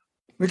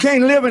 We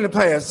can't live in the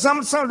past.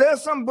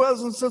 There's some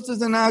brothers and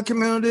sisters in our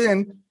community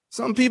and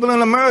some people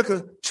in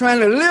America trying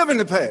to live in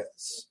the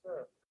past.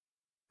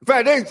 In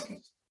fact, they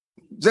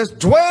just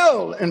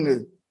dwell in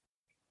the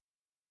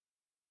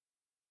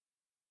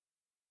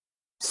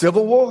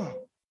Civil War.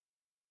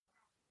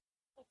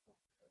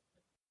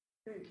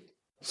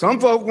 Some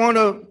folk want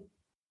to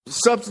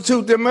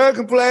substitute the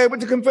American flag with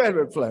the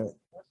Confederate flag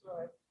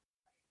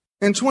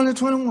in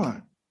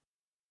 2021.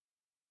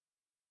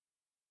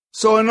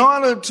 So in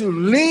order to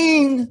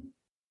lean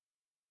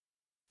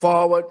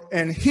forward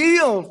and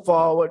heal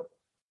forward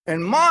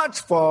and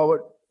march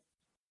forward,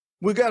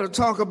 we got to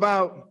talk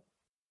about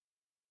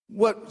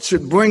what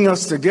should bring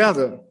us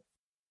together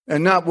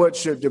and not what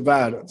should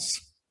divide us.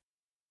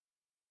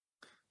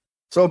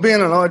 So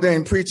being an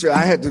ordained preacher,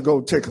 I had to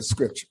go take a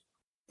scripture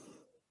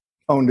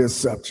on this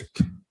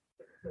subject.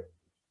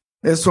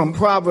 It's from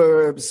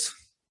Proverbs,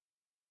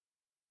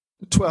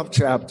 the 12th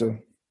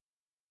chapter,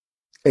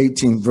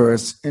 18th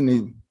verse in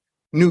the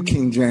New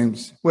King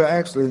James. Well,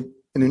 actually,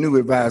 in the New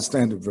Revised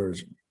Standard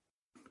Version.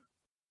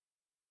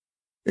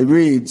 It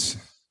reads,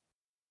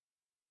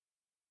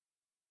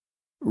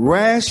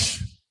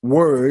 rash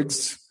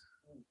words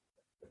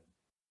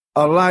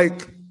are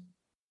like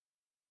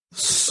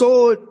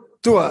sword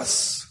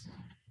thrusts,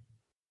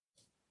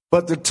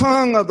 but the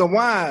tongue of the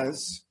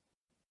wise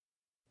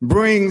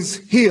brings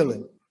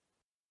healing.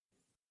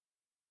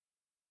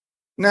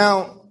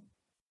 Now,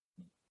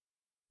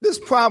 this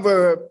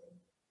proverb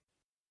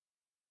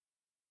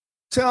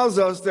tells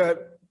us that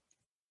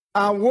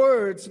our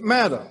words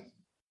matter.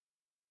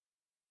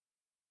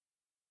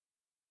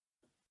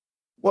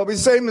 What we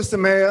say, Mr.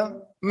 Mayor,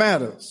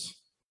 matters.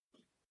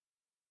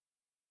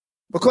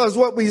 Because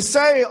what we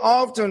say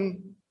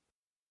often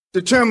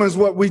determines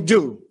what we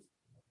do.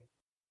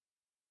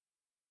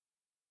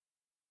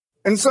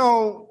 And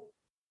so,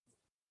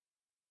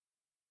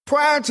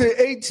 prior to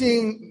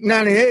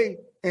 1898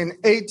 and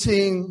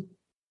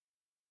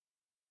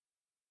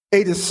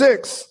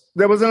 1886,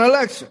 there was an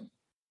election.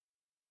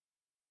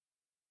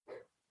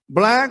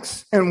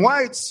 Blacks and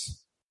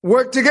whites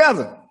worked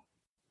together,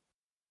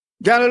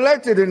 got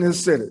elected in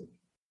this city.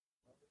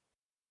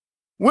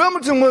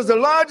 Wilmington was the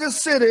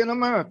largest city in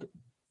America,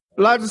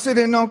 largest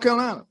city in North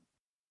Carolina.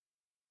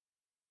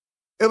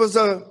 It was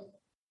a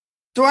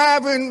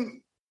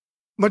thriving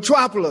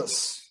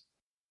metropolis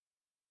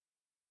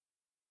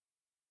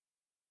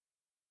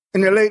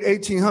in the late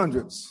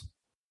 1800s.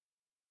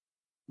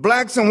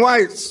 Blacks and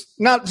whites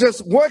not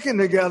just working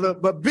together,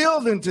 but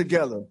building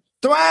together,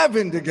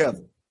 thriving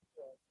together.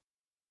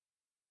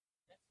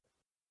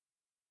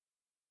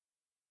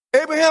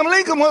 Abraham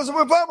Lincoln was a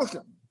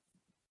Republican.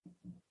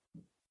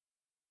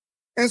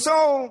 And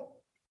so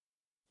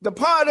the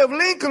party of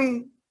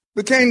Lincoln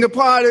became the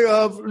party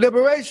of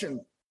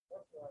liberation.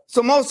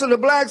 So most of the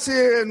blacks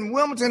here in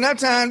Wilmington at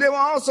that time, they were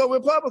also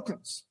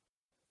Republicans.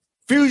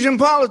 Fusion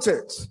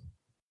politics.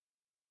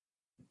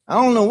 I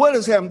don't know what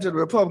has happened to the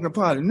Republican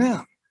Party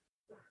now.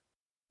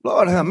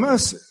 Lord have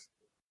mercy.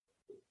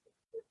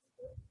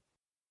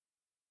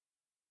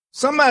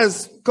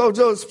 Somebody's, Coach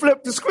Joe's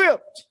flipped the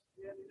script.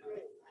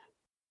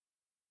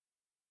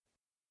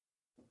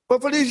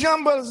 But for these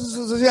young brothers and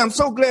sisters here, I'm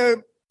so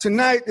glad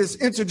tonight is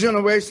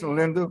intergenerational,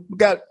 Linda. We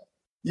got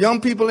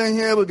young people in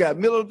here. We got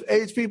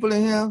middle-aged people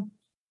in here.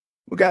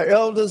 We got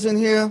elders in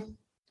here.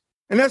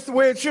 And that's the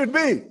way it should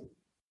be.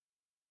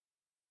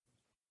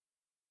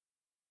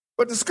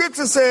 But the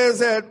scripture says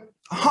that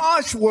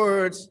harsh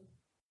words,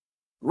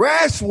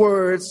 rash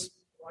words,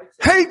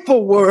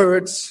 hateful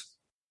words,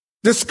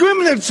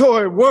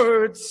 discriminatory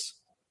words,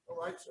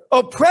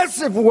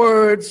 oppressive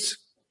words,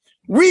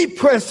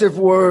 repressive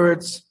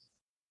words,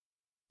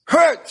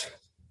 hurt,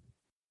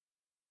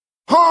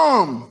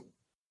 harm,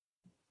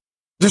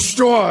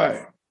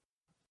 destroy,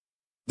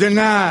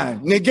 deny,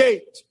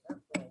 negate,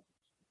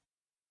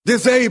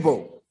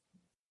 disable.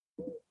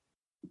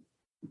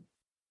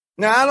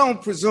 Now, I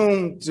don't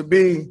presume to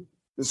be,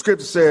 the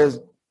scripture says,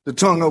 the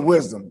tongue of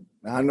wisdom.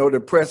 Now, I know the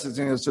press is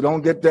in here, so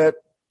don't get that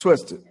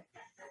twisted.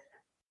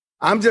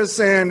 I'm just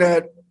saying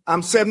that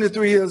I'm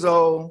 73 years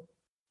old,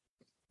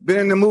 been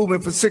in the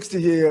movement for 60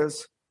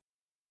 years.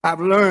 I've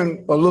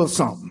learned a little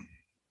something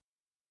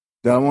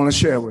that I want to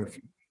share with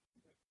you.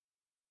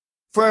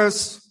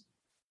 First,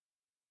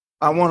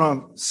 I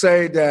want to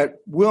say that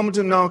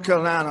Wilmington, North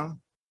Carolina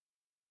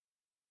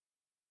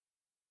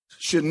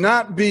should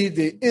not be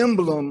the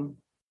emblem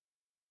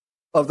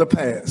of the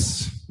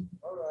past.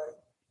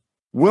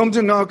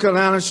 Wilmington, North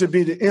Carolina should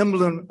be the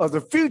emblem of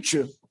the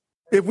future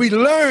if we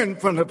learn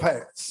from the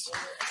past.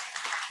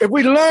 If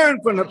we learn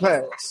from the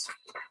past.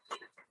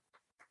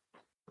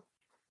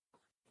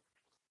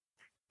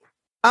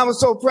 I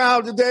was so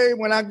proud today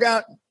when I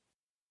got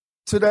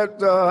to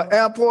that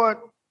airport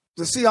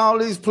to see all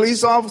these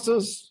police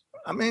officers.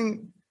 I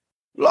mean,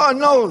 Lord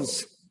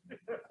knows,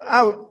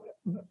 I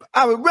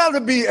would rather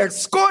be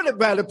escorted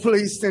by the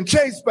police than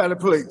chased by the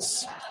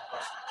police.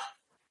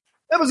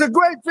 It was a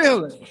great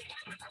feeling.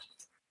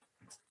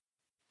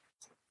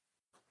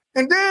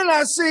 And then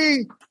I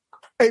see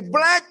a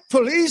black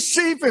police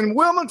chief in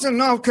Wilmington,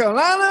 North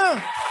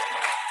Carolina.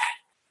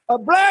 A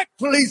black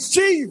police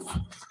chief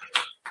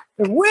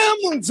in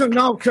Wilmington,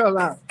 North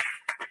Carolina.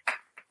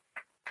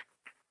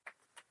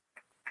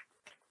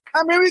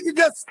 I mean, we could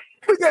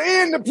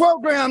end the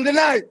program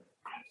tonight.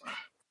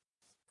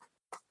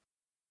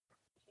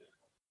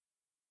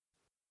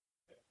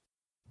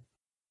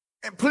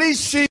 And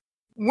Police Chief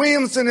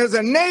Williamson is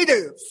a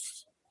native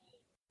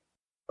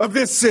of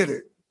this city.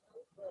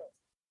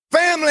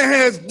 Family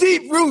has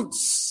deep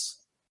roots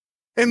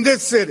in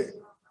this city.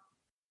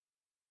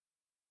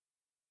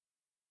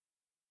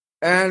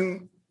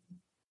 And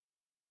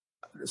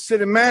the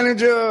city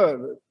manager,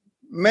 the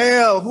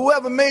mayor,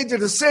 whoever made the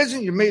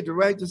decision, you made the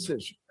right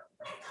decision.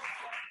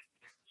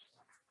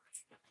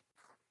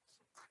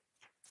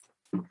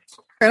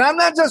 And I'm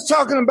not just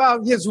talking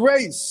about his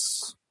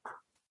race.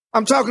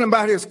 I'm talking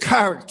about his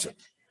character.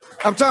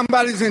 I'm talking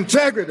about his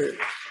integrity.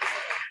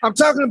 I'm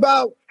talking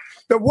about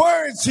the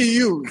words he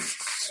used.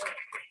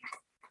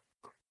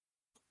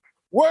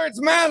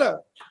 Words matter.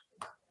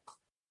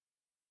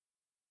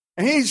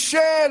 And he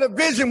shared a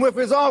vision with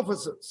his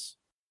officers.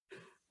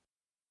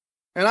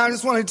 And I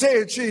just want to tell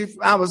you, Chief,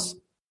 I was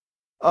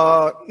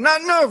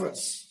not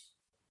nervous.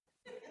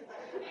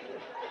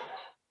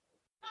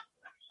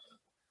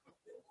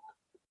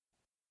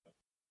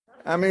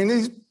 I mean,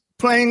 these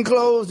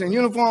plainclothes and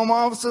uniform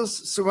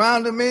officers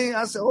surrounded me.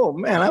 I said, oh,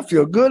 man, I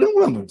feel good in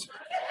Wilmington.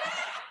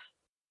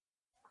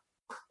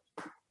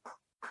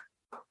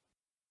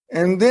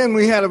 And then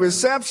we had a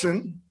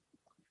reception,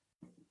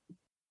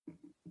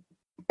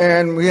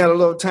 and we had a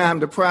little time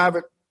to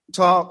private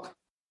talk.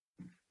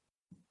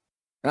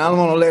 And I don't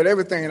want to let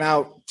everything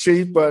out,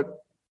 Chief, but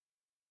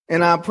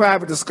in our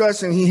private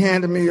discussion, he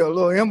handed me a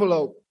little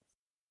envelope.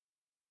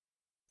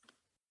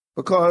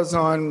 Because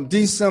on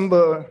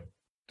December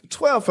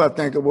 12th, I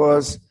think it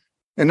was,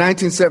 in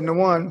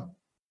 1971,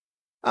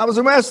 I was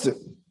arrested.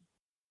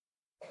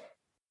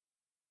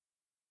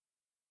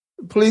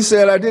 The police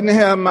said I didn't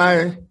have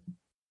my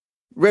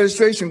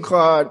registration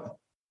card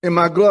in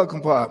my glove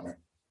compartment.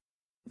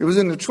 It was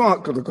in the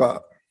trunk of the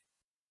car.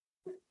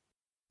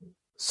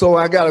 So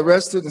I got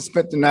arrested and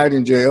spent the night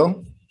in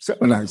jail,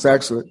 7 nights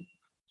actually.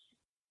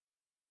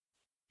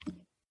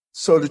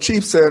 So the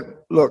chief said,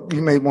 look,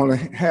 you may want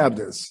to have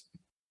this.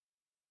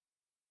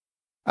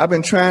 I've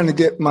been trying to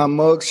get my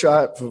mug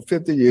shot for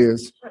 50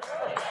 years.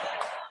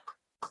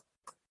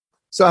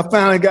 So I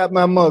finally got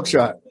my mug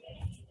shot.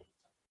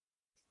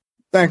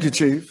 Thank you,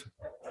 Chief.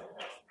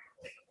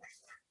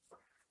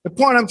 The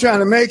point I'm trying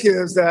to make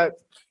is that,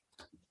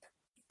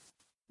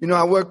 you know,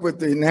 I work with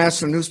the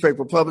National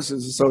Newspaper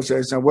Publishers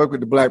Association. I work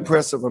with the Black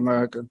Press of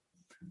America.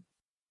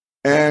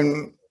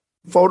 And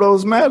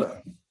photos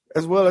matter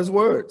as well as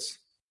words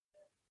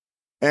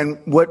and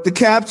what the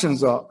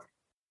captions are.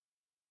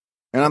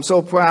 And I'm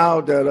so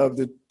proud that of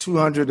the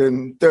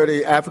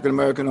 230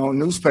 African-American owned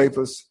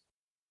newspapers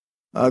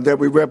that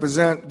we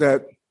represent,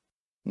 that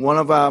one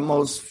of our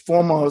most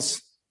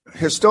foremost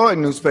historic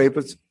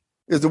newspapers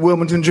is the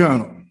Wilmington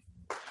Journal.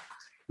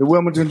 The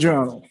Wilmington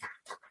Journal.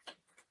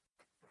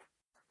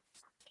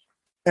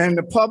 And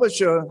the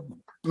publisher,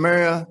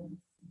 Mary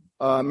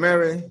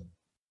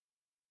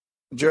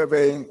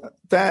Gervais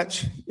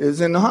Thatch,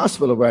 is in the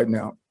hospital right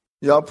now.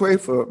 Y'all pray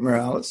for Mary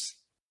Alice.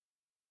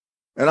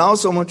 And I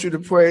also want you to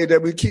pray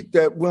that we keep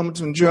that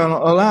Wilmington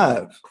Journal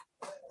alive.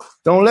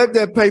 Don't let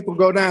that paper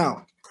go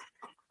down.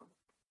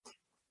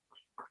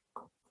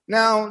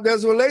 Now,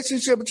 there's a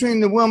relationship between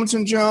the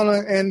Wilmington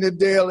Journal and the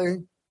Daily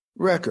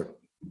Record.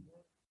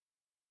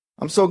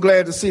 I'm so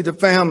glad to see the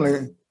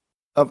family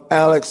of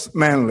Alex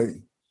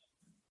Manley,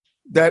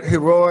 that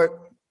heroic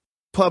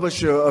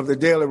publisher of the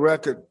Daily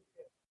Record.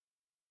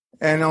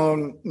 And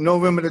on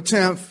November the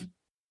 10th,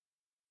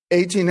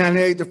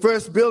 1898, the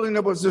first building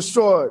that was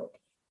destroyed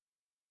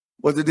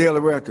was the Daily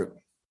Record.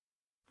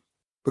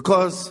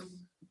 Because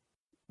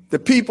the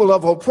people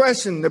of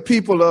oppression, the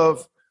people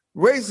of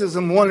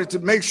racism wanted to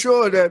make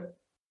sure that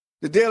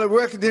the Daily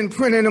Record didn't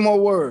print any more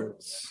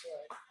words,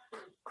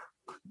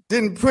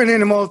 didn't print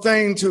any more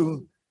things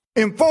to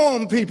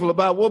inform people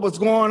about what was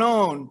going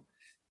on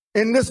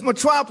in this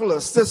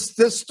metropolis,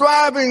 this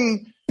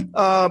thriving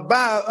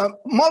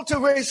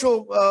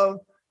multiracial,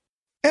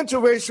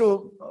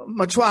 interracial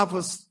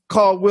metropolis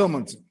called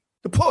Wilmington,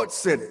 the port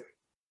city.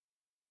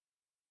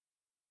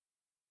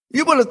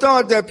 You would have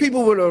thought that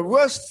people would have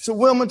rushed to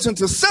Wilmington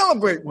to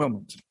celebrate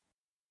Wilmington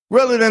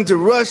rather than to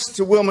rush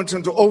to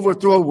Wilmington to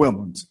overthrow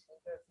Wilmington.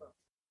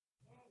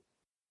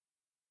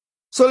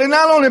 So they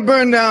not only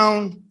burned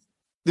down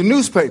the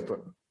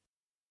newspaper,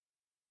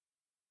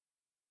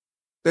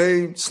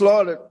 they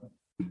slaughtered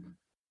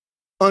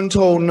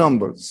untold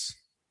numbers.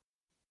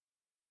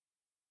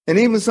 And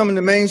even some of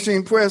the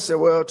mainstream press said,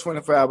 well,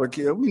 25 were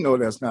killed. We know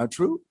that's not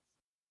true.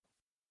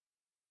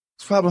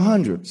 It's probably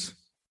hundreds.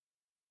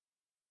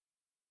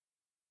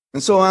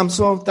 And so I'm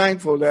so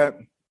thankful that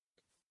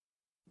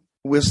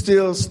we're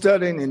still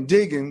studying and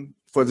digging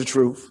for the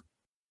truth.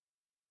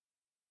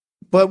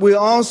 But we're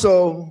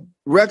also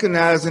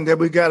recognizing that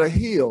we got to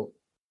heal.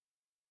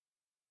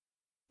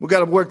 We got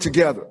to work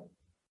together.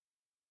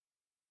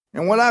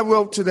 And what I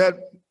wrote to that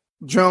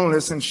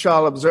journalist in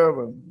Charlotte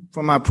Observer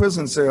from my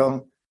prison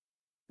cell,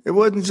 it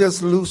wasn't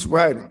just loose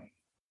writing.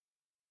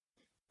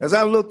 As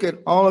I look at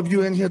all of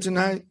you in here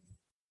tonight,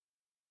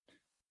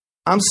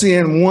 I'm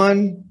seeing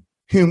one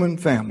human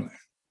family.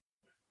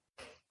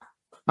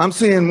 I'm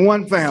seeing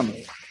one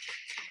family.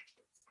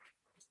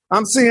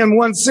 I'm seeing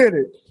one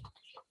city,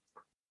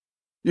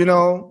 you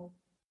know,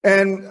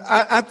 and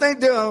I think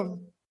there are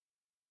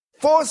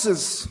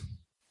forces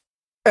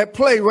at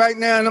play right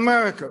now in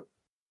America.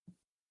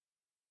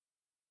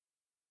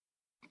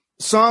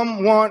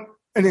 Some want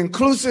an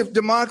inclusive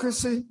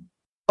democracy,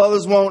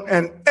 others want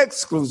an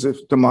exclusive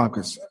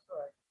democracy.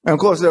 And of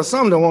course, there are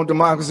some that want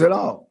democracy at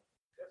all.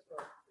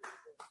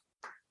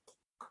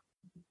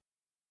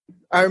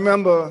 I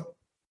remember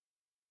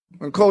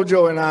when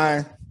Kojo and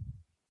I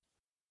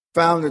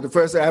founded the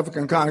first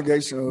African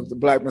congregation of the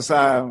Black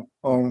Messiah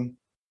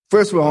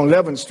first we were on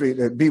 11th Street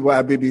at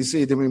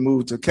BYBBC, then we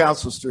moved to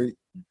Castle Street.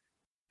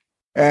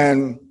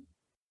 And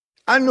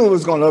I knew it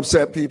was going to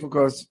upset people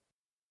because,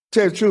 to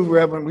tell you the truth,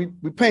 Reverend,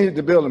 we painted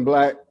the building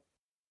black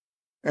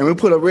and we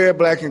put a red,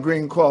 black, and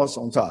green cross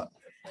on top.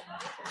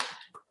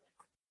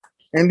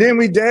 And then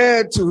we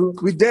dared to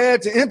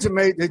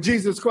intimate that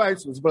Jesus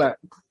Christ was black.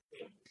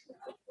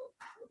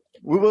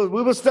 We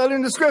were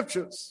studying the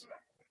scriptures.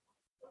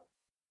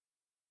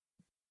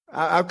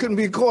 I couldn't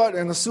be caught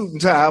in a suit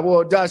and tie. I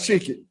wore a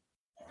dashiki.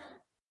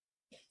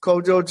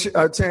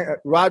 Kojo,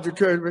 Roger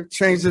Kirby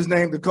changed his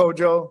name to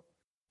Kojo.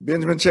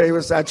 Benjamin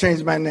Chavis, I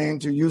changed my name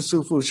to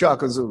Yusufu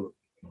Shaka Zulu.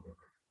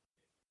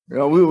 You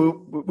know,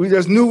 we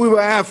just knew we were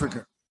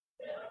African.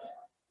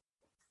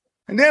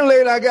 And then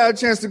later I got a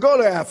chance to go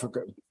to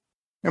Africa.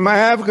 And my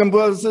African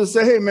brothers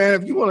said, hey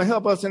man, if you want to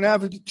help us in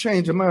Africa,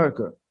 change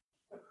America.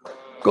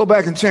 Go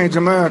back and change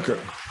America.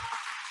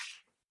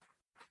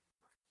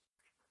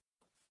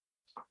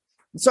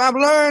 So I've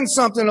learned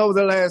something over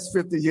the last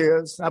 50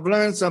 years. I've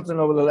learned something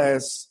over the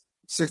last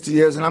 60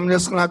 years, and I'm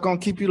just not going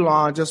to keep you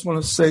long. I just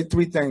want to say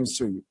three things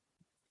to you.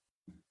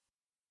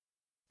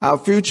 Our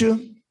future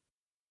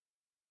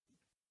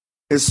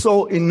is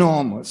so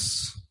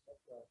enormous.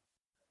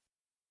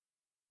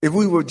 If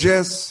we would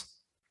just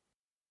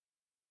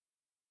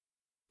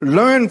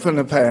learn from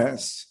the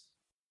past,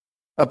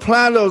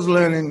 apply those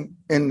learning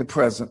in the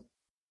present,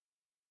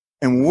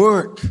 and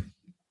work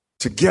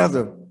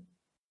together,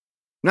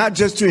 not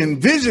just to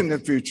envision the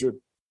future,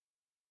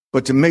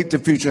 but to make the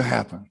future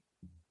happen.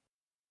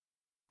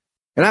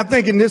 And I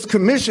think in this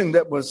commission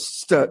that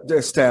was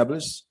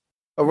established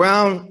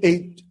around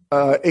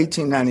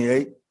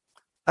 1898,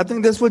 I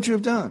think that's what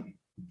you've done.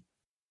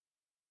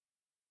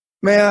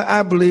 Mayor,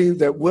 I believe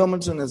that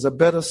Wilmington is a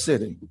better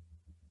city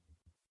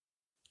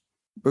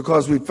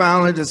because we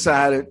finally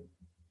decided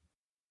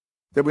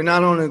that we're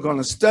not only going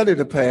to study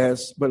the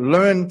past, but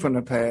learn from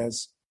the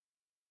past,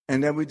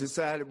 and then we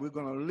decided we're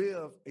going to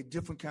live a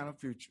different kind of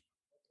future,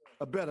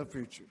 a better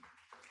future.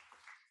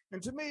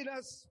 And to me,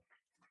 that's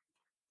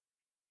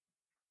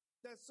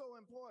so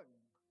important.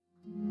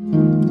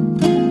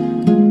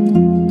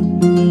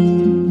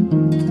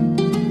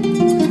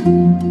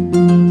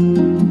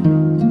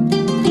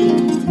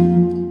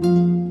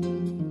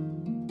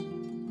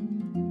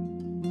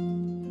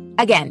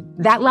 Again,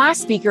 that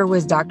last speaker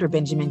was Dr.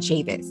 Benjamin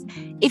Chavis.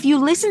 If you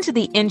listen to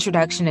the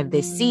introduction of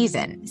this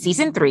season,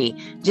 season 3,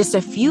 just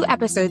a few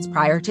episodes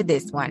prior to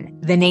this one,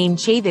 the name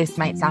Chavis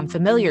might sound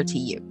familiar to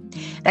you.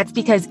 That's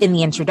because in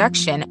the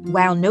introduction,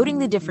 while noting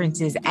the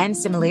differences and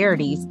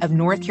similarities of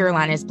North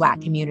Carolina's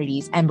Black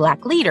communities and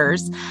Black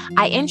leaders,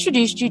 I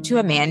introduced you to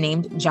a man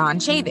named John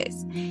Chavis.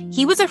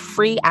 He was a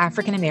free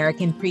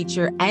African-American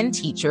preacher and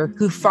teacher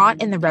who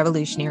fought in the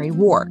Revolutionary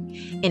War.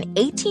 In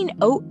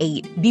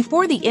 1808,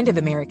 before the end of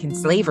American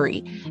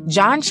slavery,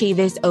 John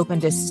Chavis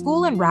opened a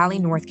school in Raleigh,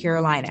 North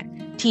Carolina,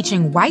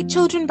 teaching white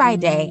children by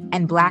day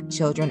and Black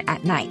children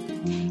at night.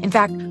 In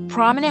fact,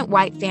 prominent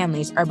white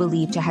families are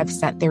believed to have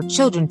sent their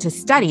children to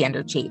study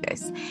under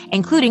Chavis,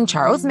 including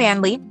Charles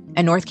Manley,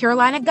 a North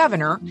Carolina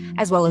governor,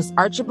 as well as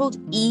Archibald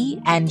E.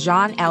 and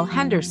John L.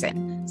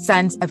 Henderson,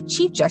 sons of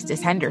Chief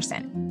Justice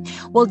Henderson.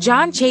 Well,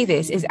 John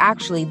Chavis is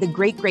actually the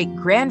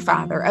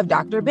great-great-grandfather of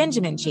Dr.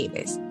 Benjamin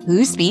Chavis,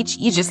 whose speech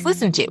you just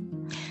listened to.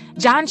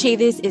 John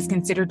Chavis is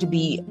considered to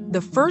be the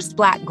first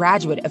Black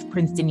graduate of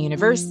Princeton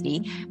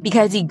University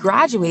because he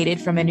graduated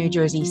from a New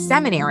Jersey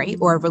seminary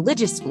or a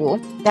religious school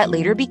that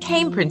later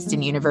became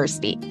Princeton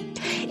University.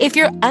 If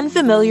you're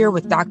unfamiliar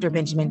with Dr.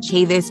 Benjamin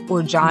Chavis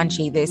or John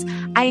Chavis,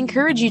 I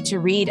encourage you to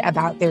read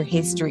about their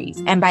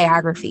histories and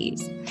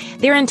biographies.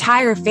 Their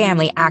entire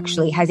family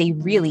actually has a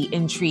really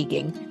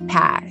intriguing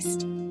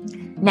past.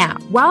 Now,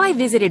 while I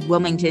visited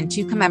Wilmington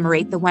to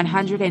commemorate the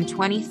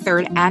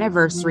 123rd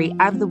anniversary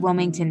of the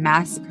Wilmington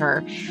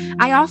Massacre,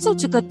 I also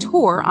took a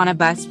tour on a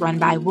bus run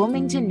by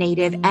Wilmington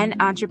native and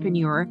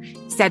entrepreneur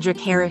Cedric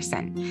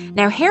Harrison.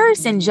 Now,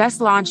 Harrison just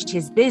launched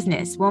his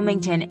business,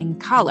 Wilmington in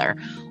Color,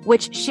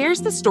 which shares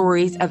the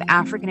stories of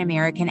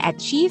African-American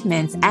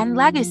achievements and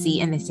legacy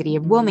in the city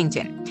of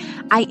Wilmington.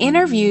 I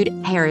interviewed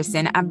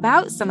Harrison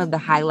about some of the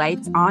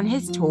highlights on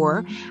his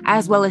tour,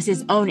 as well as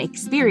his own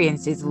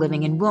experiences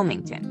living in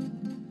Wilmington.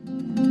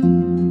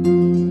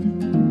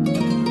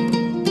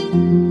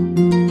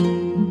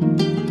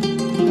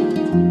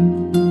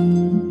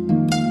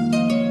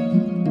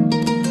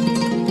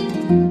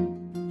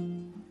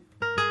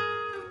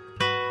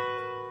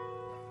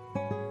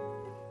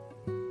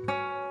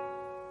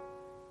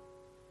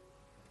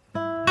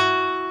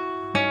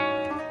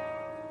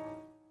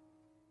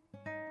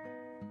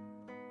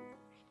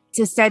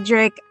 To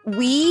Cedric,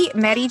 we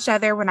met each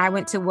other when I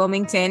went to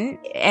Wilmington,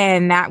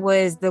 and that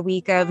was the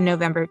week of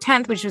November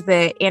 10th, which was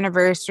the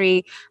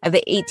anniversary of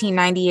the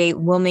 1898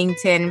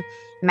 Wilmington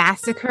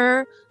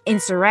Massacre,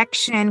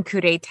 insurrection, coup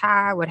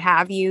d'etat, what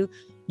have you.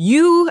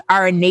 You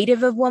are a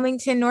native of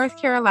Wilmington, North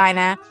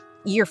Carolina.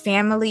 Your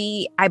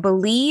family, I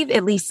believe,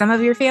 at least some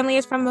of your family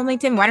is from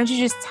Wilmington. Why don't you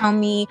just tell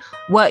me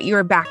what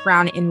your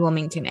background in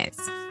Wilmington is?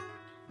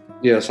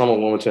 Yes, I'm a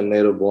Wilmington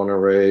native, born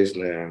and raised,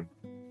 and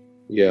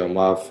yeah,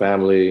 my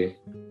family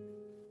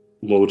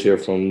moved here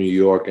from New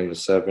York in the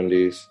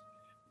 70s.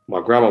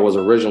 My grandma was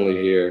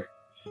originally here,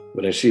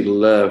 but then she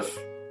left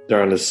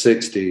during the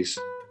 60s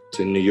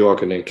to New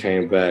York and then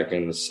came back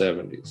in the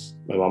 70s.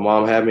 And my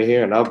mom had me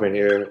here, and I've been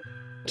here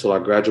until I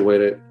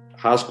graduated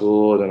high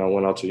school. Then I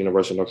went out to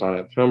University of North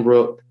Carolina at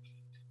Pembroke.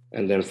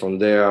 And then from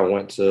there, I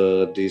went to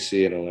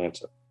DC and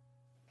Atlanta.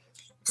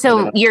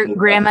 So your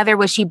grandmother,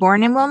 was she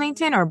born in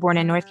Wilmington or born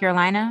in North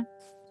Carolina?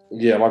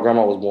 Yeah, my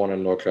grandma was born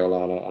in North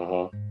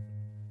Carolina.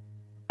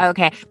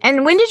 Okay.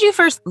 And when did you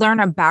first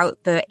learn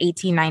about the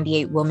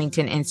 1898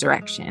 Wilmington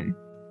insurrection?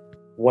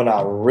 When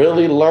I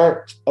really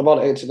learned about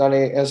the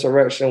 1898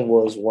 insurrection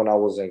was when I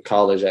was in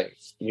college at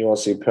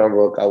UNC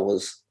Pembroke. I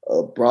was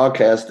a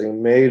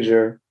broadcasting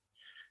major,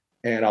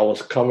 and I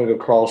was coming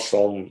across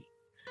some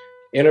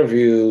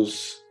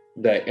interviews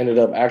that ended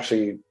up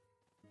actually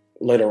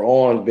later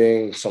on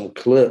being some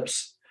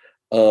clips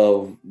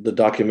of the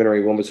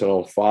documentary Wilmington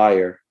on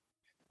Fire,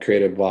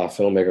 created by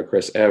filmmaker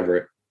Chris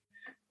Everett.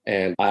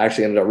 And I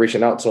actually ended up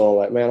reaching out to him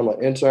like, man, I'm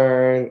an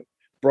intern,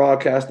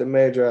 broadcasting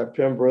major at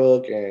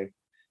Pembroke, and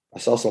I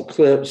saw some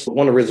clips.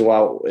 One of the reasons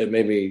why it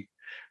made me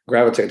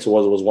gravitate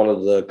towards it was one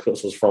of the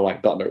clips was from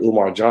like Dr.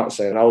 Umar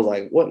Johnson. And I was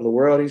like, what in the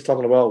world he's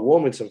talking about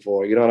Wilmington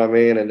for? You know what I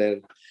mean? And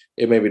then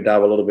it made me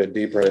dive a little bit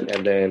deeper.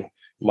 And then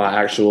my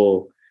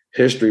actual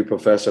history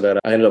professor that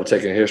I ended up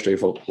taking history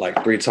for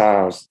like 3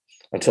 times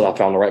until I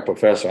found the right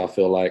professor, I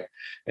feel like.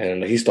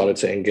 And he started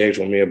to engage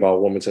with me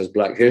about Wilmington's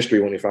Black history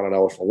when he found out I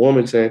was from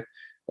Wilmington,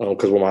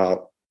 because where my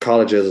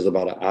college is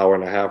about an hour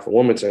and a half from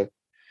Wilmington.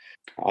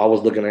 I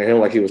was looking at him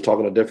like he was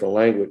talking a different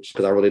language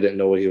because I really didn't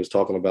know what he was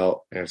talking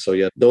about. And so,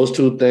 yeah, those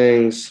 2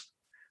 things,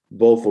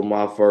 both were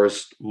my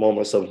first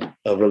moments of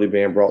really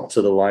being brought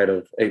to the light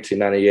of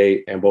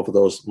 1898. And both of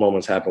those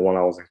moments happened when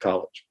I was in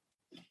college.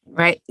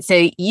 Right. So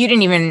you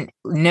didn't even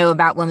know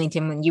about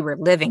Wilmington when you were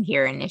living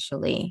here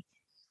initially.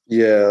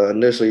 Yeah,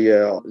 initially,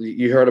 yeah.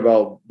 You heard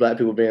about Black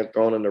people being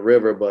thrown in the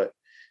river, but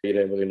you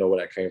didn't really know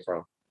where that came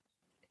from.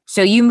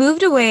 So you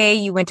moved away,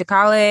 you went to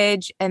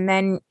college, and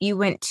then you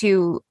went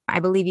to, I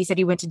believe you said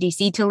you went to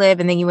DC to live,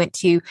 and then you went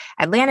to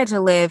Atlanta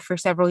to live for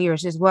several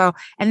years as well.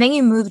 And then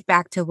you moved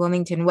back to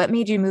Wilmington. What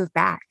made you move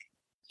back?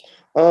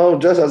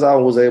 Just as I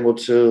was able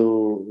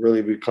to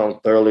really become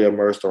thoroughly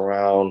immersed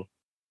around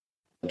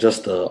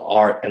just the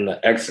art and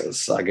the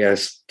excellence, I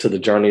guess, to the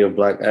journey of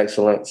Black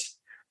excellence.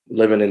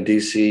 Living in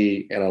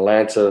DC and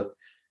Atlanta,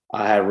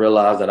 I had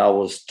realized that I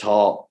was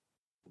taught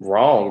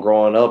wrong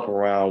growing up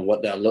around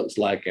what that looks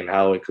like and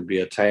how it could be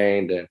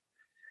attained. And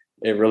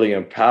it really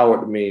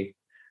empowered me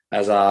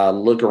as I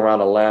look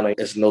around Atlanta.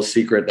 It's no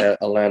secret that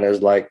Atlanta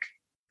is like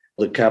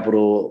the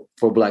capital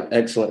for Black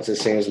excellence, it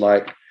seems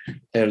like,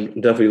 and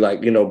definitely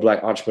like,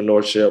 Black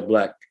entrepreneurship,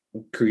 Black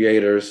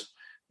creators,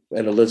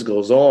 and the list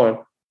goes on.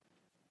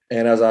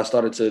 And as I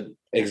started to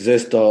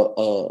exist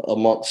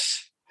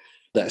amongst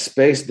that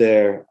space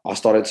there, I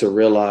started to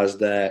realize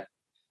that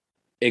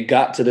it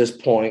got to this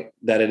point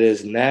that it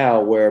is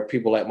now where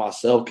people like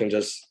myself can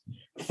just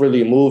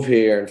freely move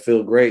here and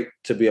feel great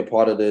to be a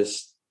part of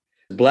this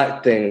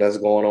Black thing that's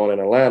going on in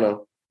Atlanta.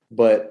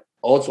 But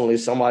ultimately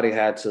somebody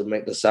had to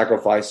make the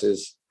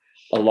sacrifices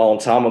a long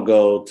time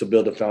ago to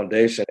build the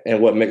foundation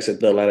and what makes it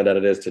the Atlanta that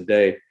it is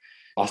today.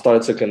 I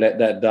started to connect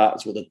that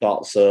dots with the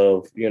thoughts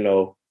of,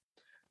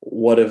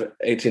 what if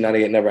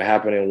 1898 never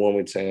happened in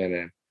Wilmington,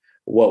 and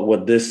what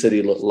would this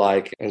city look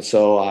like? And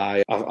so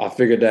I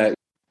figured that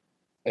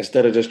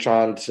instead of just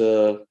trying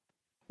to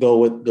go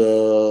with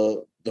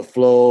the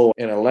flow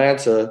in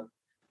Atlanta,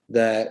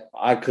 that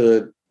I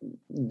could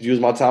use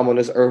my time on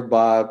this earth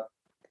by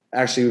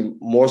actually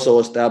more so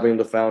establishing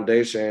the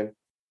foundation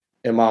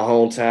in my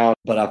hometown.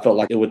 But I felt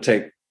like it would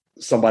take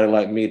somebody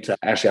like me to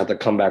actually have to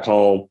come back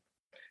home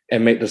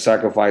and make the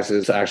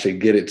sacrifices to actually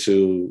get it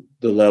to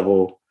the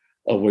level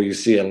of where you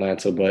see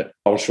Atlanta. But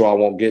I'm sure I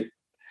won't get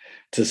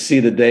to see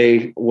the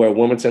day where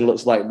Wilmington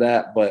looks like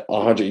that. But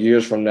 100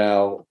 years from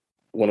now,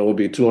 when it will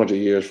be 200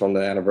 years from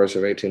the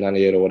anniversary of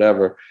 1898 or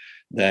whatever,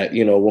 that,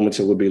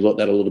 Wilmington would be looked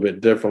at a little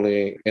bit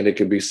differently. And it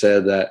could be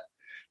said that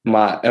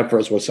my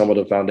efforts were some of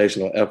the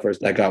foundational efforts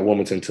that got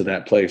Wilmington to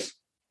that place.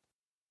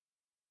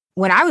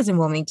 When I was in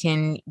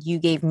Wilmington, you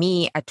gave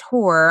me a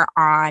tour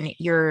on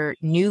your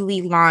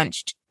newly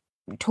launched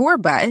tour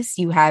bus.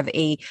 You have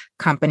a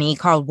company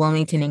called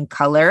Wilmington in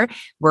Color,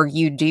 where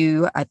you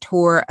do a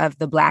tour of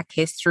the Black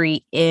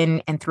history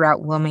in and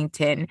throughout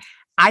Wilmington.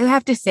 I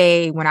have to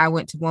say, when I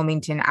went to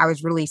Wilmington, I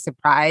was really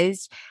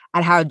surprised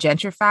at how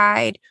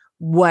gentrified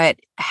what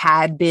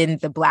had been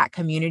the Black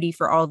community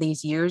for all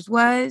these years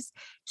was.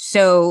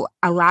 So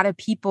a lot of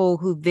people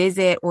who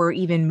visit or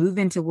even move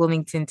into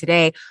Wilmington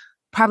today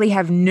probably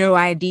have no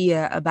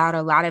idea about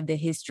a lot of the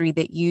history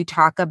that you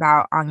talk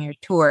about on your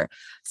tour.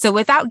 So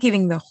without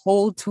giving the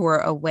whole tour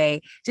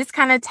away, just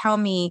kind of tell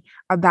me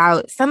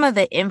about some of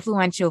the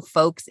influential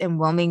folks in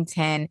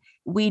Wilmington.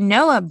 We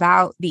know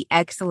about the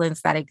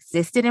excellence that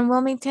existed in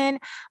Wilmington,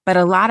 but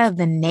a lot of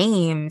the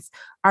names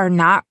are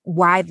not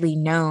widely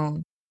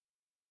known.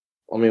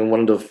 I mean,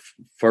 one of the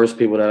first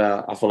people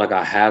that I feel like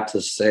I have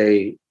to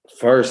say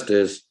first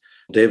is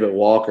David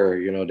Walker.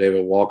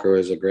 David Walker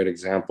is a great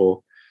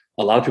example.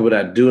 A lot of people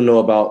that do know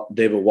about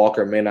David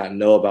Walker may not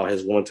know about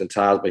his Wilmington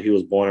ties, but he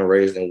was born and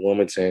raised in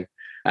Wilmington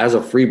as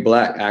a free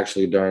Black,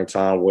 actually, during a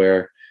time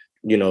where,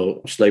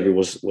 slavery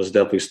was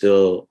definitely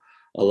still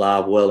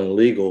alive, well, and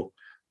legal.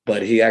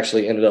 But he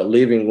actually ended up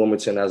leaving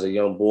Wilmington as a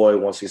young boy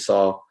once he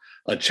saw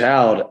a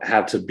child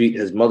have to beat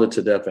his mother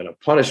to death in a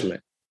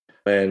punishment.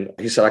 And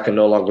he said, I can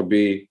no longer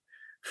be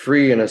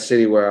free in a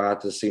city where I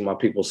have to see my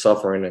people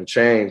suffering in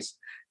chains.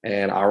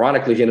 And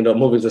ironically, he ended up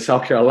moving to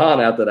South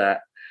Carolina after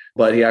that.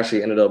 But he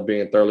actually ended up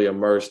being thoroughly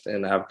immersed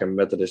in the African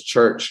Methodist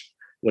Church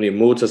when he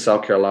moved to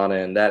South Carolina.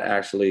 And that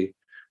actually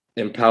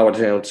empowered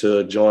him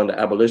to join the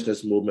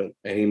abolitionist movement.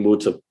 And he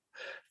moved to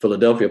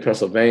Philadelphia,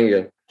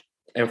 Pennsylvania.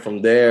 And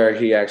from there,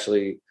 he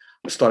actually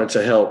started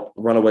to help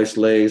runaway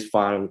slaves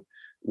find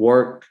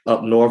work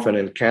up north and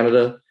in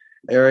Canada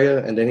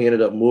area. And then he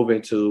ended up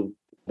moving to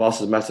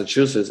Boston,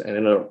 Massachusetts, and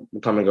ended up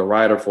becoming a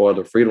writer for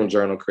the Freedom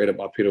Journal created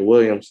by Peter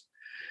Williams.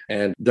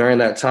 And during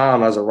that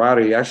time as a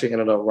writer, he actually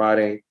ended up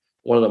writing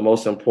one of the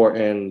most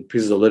important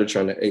pieces of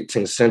literature in the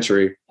 18th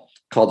century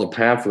called the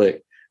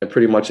pamphlet. And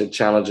pretty much it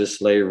challenges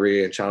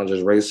slavery, it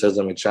challenges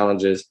racism, it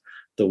challenges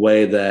the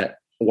way that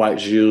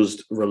whites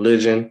used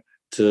religion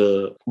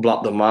to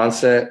block the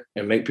mindset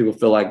and make people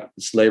feel like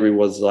slavery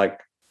was like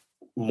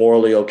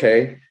morally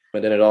okay.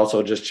 And then it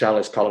also just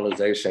challenged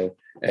colonization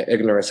and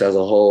ignorance as a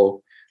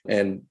whole.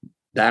 And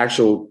the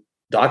actual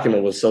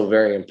document was so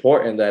very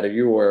important that if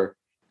you were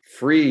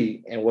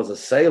free and was a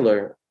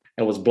sailor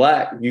and was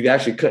Black, you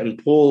actually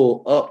couldn't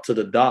pull up to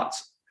the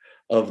docks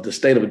of the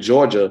state of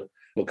Georgia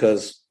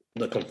because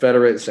the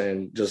Confederates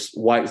and just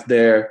whites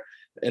there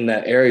in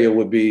that area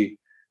would be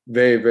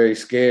very, very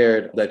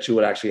scared that you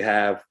would actually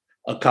have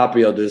a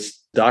copy of this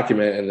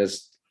document and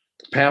this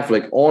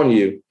pamphlet on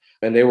you.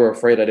 And they were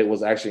afraid that it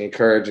was actually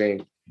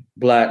encouraging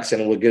Blacks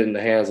and would get in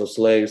the hands of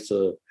slaves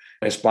to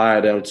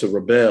inspire them to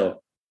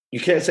rebel. You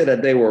can't say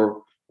that they were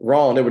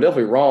wrong. They were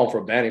definitely wrong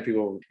for banning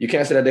people. You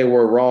can't say that they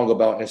were wrong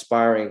about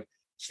inspiring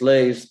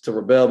slaves to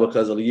rebel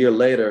because a year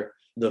later,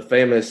 the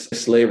famous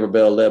slave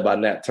rebellion led by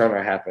Nat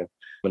Turner happened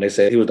when they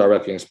said he was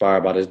directly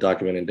inspired by this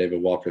document in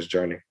David Walker's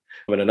journey.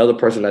 I mean, another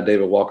person that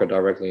David Walker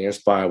directly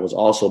inspired was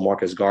also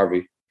Marcus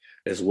Garvey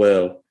as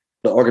well.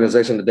 The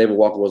organization that David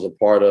Walker was a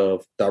part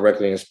of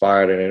directly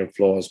inspired and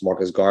influenced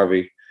Marcus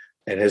Garvey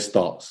and his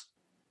thoughts.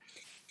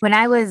 When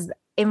I was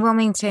in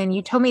Wilmington,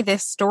 you told me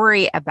this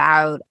story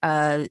about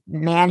a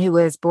man who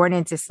was born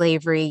into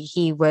slavery.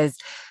 He was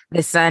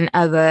the son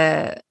of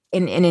an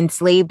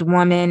enslaved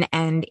woman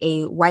and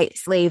a white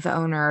slave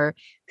owner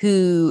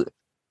who,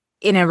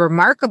 in a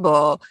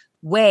remarkable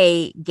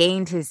way,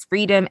 gained his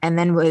freedom and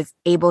then was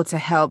able to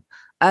help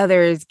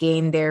others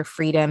gain their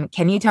freedom.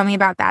 Can you tell me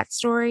about that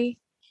story?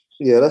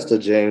 Yeah, that's the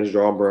James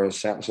Drawburn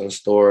Sampson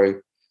story.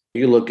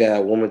 You look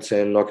at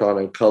Wilmington, North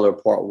Carolina in Color,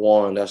 Part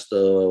 1. That's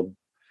the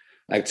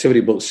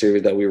activity book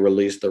series that we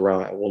released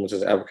around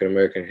Wilmington's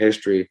African-American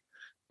history.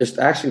 It's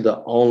actually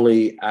the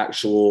only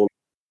actual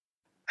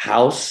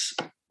house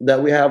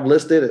that we have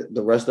listed.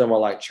 The rest of them are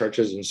like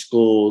churches and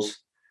schools.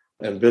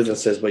 and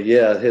businesses. But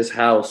yeah, his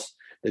house,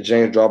 the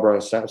James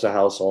Drawburn Sampson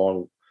house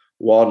on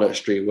Walnut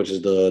Street, which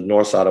is the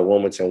north side of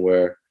Wilmington,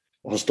 where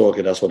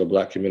historically that's where the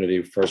Black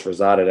community first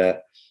resided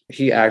at.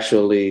 He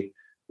actually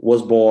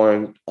was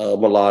born a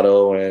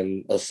mulatto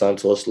and a son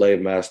to a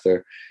slave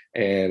master.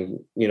 And,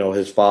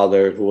 his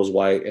father, who was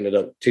white, ended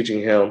up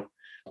teaching him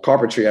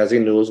carpentry, as he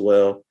knew as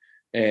well.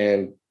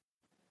 And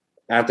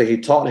after he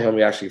taught him,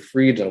 he actually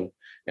freed him.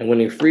 And when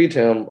he freed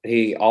him,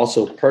 he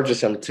also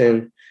purchased him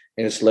 10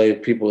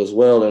 enslaved people as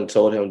well and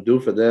told him, do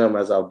for them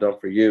as I've done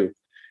for you.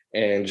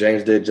 And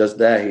James did just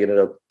that. He ended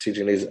up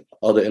teaching these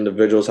other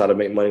individuals how to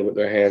make money with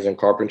their hands in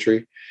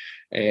carpentry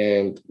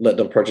and let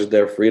them purchase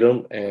their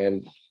freedom.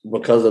 And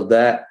because of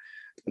that,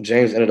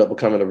 James ended up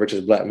becoming the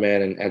richest Black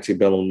man in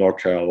antebellum North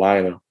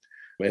Carolina.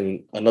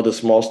 And another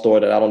small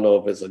story that I don't know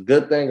if it's a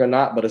good thing or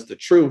not, but it's the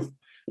truth.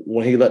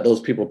 When he let those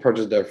people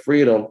purchase their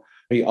freedom,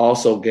 he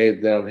also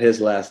gave them his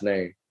last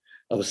name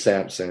of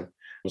Sampson.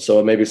 So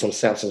it may be some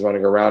Sampsons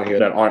running around here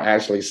that aren't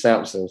actually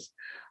Sampsons.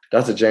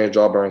 That's the James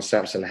Drawburn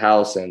Sampson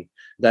house. And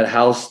that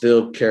house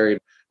still carried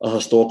a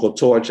historical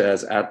torch,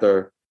 as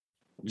after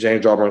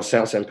James Drawburn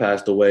Sampson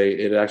passed away,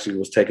 it actually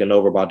was taken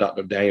over by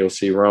Dr. Daniel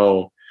C.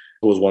 Roan,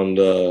 who was one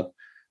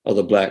of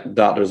the Black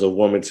doctors of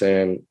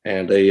Wilmington,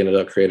 and they ended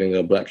up creating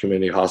a Black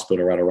community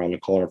hospital right around the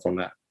corner from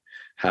that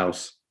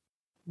house.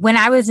 When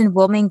I was in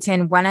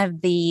Wilmington, one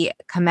of the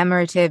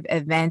commemorative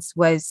events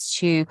was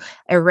to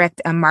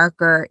erect a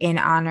marker in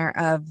honor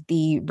of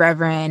the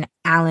Reverend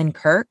Allen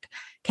Kirk.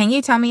 Can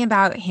you tell me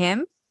about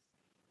him?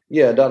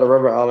 Yeah, Dr.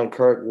 Reverend Allen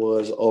Kirk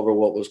was over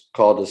what was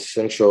called the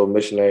Central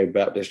Missionary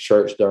Baptist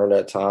Church during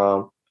that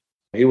time.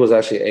 He was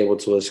actually able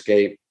to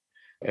escape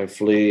and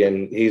flee,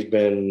 and he's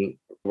been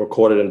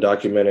recorded and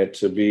documented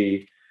to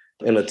be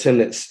in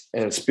attendance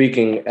and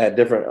speaking at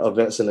different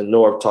events in the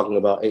North, talking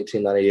about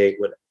 1898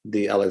 with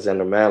D.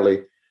 Alexander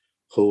Manley,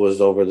 who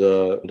was over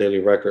the Daily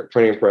Record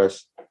printing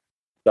press.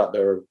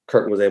 Dr.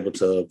 Kirk was able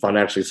to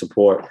financially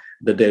support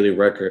the Daily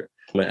Record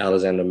and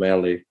Alexander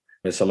Manley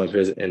in some of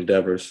his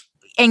endeavors.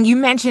 And you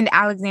mentioned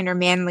Alexander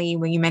Manley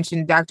when you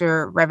mentioned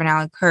Dr. Reverend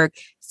Allen Kirk.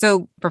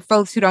 So for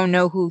folks who don't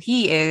know who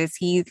he is,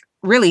 he's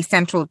really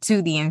central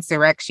to the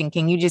insurrection.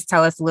 Can you just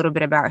tell us a little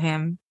bit about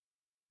him?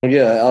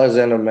 Yeah,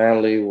 Alexander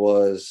Manley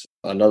was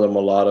another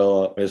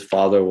mulatto. His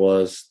father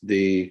was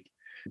the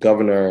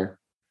governor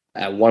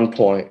at one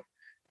point,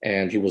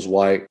 and he was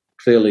white,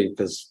 clearly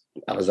because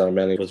Alexander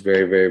Manley was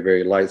very, very,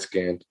 very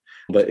light-skinned.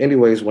 But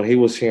anyways, when he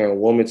was here in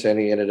Wilmington,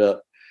 he ended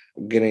up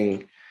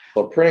getting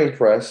a printing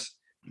press.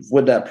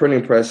 With that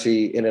printing press,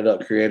 he ended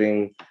up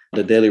creating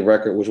the Daily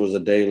Record, which was a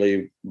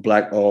daily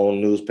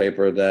Black-owned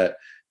newspaper that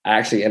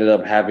actually ended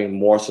up having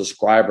more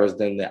subscribers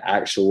than the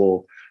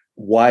actual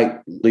white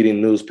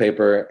leading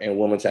newspaper in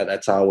Wilmington at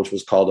that time, which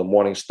was called the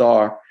Morning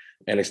Star.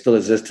 And it still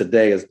exists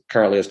today.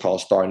 Currently it's called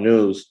Star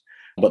News.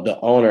 But the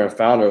owner and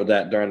founder of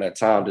that during that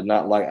time did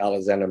not like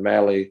Alexander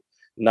Manley,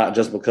 not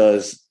just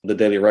because the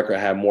Daily Record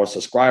had more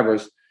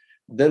subscribers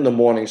than the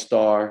Morning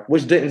Star,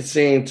 which didn't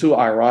seem too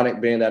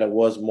ironic, being that it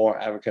was more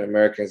African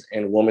Americans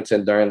in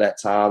Wilmington during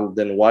that time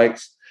than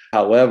whites.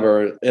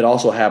 However, it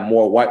also had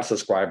more white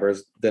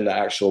subscribers than the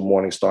actual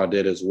Morning Star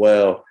did as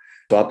well.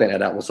 So I think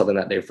that was something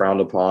that they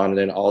frowned upon. And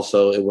then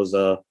also it was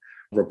a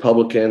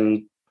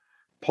Republican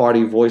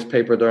Party voice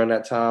paper during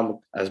that time,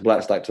 as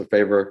Blacks like to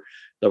favor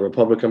the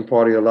Republican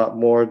Party a lot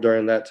more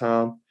during that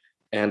time.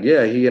 And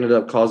yeah, he ended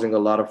up causing a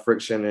lot of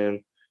friction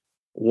in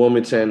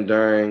Wilmington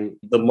during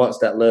the months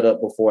that led up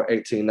before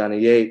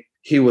 1898.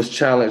 He was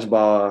challenged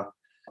by an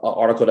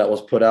article that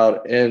was put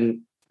out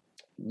in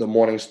the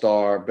Morning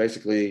Star,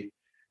 basically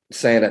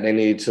saying that they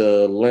need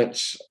to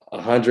lynch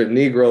 100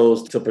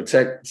 Negroes to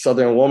protect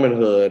Southern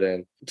womanhood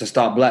and to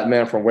stop Black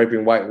men from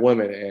raping white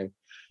women. And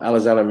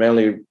Alexander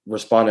Manley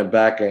responded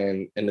back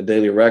in the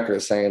Daily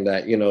Record saying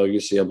that, you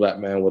see a Black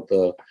man with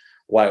a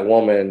white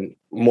woman,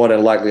 more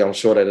than likely, I'm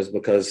sure that is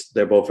because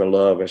they're both in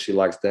love and she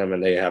likes them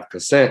and they have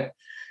consent.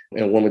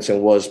 And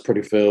Wilmington was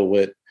pretty filled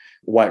with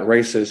white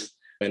racists.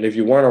 And if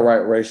you weren't a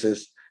white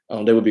racist,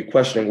 they would be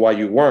questioning why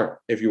you weren't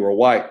if you were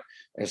white.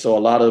 And so a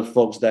lot of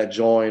folks that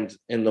joined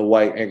in the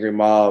white angry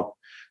mob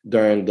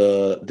during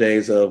the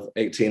days of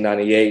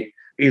 1898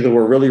 either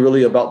were really,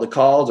 really about the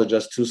cause or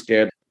just too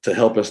scared to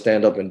help and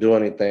stand up and do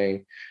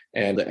anything.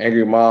 And the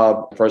angry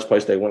mob, first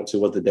place they went to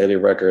was the Daily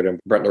Record and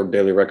burnt the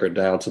Daily Record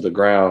down to the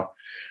ground.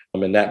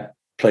 And that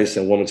place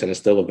in Wilmington is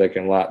still a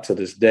vacant lot to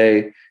this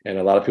day. And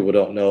a lot of people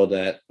don't know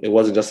that it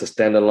wasn't just a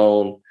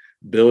standalone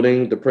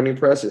building, the printing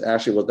press. It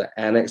actually was the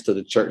annex to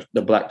the church,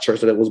 the Black church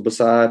that it was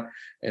beside.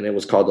 And it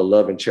was called the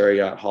Love and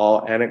Chariot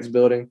Hall Annex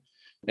Building.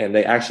 And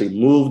they actually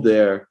moved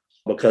there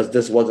because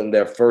this wasn't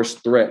their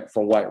first threat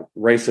from white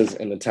racists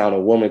in the town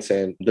of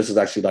Wilmington. This is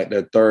actually like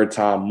their third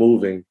time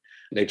moving.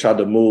 They tried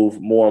to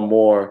move more and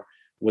more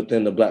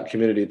within the Black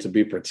community to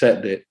be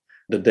protected.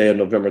 The day of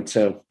November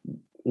 10th,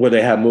 where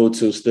they had moved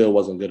to, still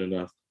wasn't good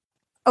enough.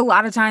 A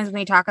lot of times when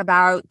we talk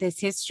about this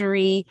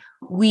history,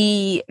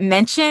 we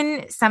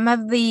mention some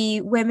of the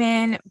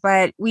women,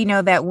 but we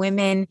know that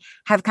women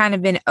have kind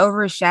of been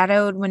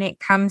overshadowed when it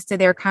comes to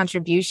their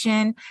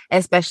contribution,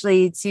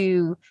 especially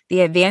to the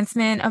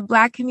advancement of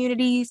Black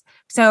communities.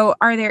 So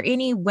are there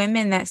any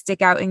women that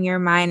stick out in your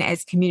mind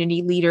as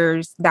community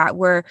leaders that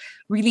were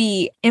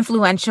really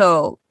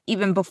influential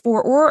even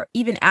before or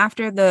even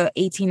after the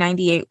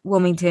 1898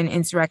 Wilmington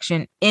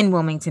insurrection in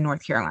Wilmington,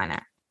 North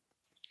Carolina?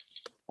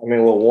 I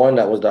mean, well, one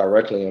that was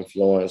directly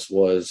influenced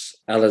was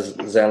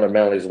Alexander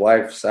Manly's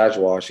wife,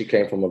 Sajwar. She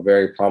came from a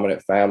very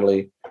prominent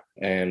family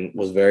and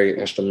was very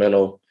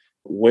instrumental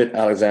with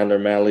Alexander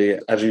Manly,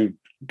 as you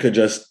could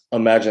just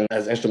imagine,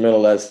 as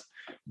instrumental as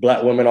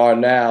Black women are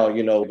now,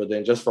 you know, but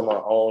then just from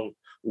her own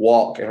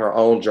walk and her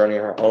own journey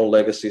and her own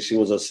legacy. She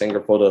was a singer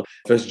for the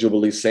Fifth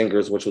Jubilee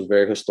Singers, which was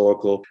very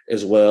historical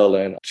as well.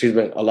 And she's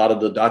been a lot of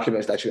the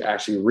documents that you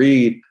actually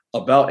read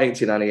about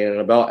 1898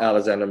 and about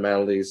Alexander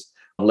Manly's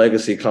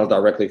legacy comes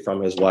directly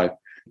from his wife,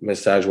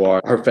 Ms.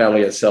 Sajwar. Her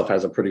family itself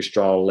has a pretty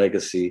strong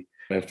legacy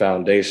and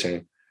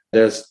foundation.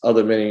 There's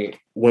other many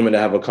women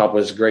that have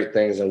accomplished great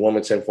things in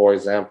Wilmington. For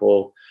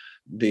example,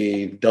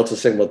 the Delta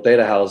Sigma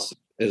Theta House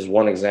is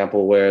one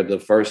example where the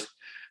first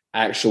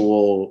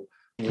actual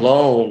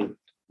loan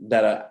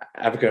that an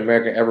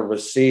African-American ever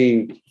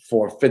received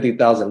for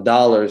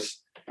 $50,000,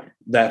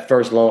 that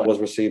first loan was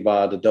received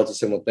by the Delta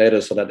Sigma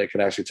Theta so that they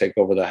could actually take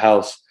over the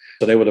house.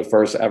 So they were the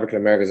first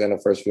African-Americans and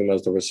the first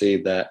females to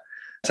receive that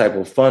type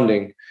of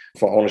funding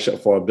for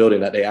ownership for a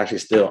building that they actually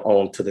still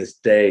own to this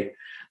day.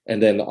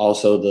 And then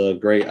also the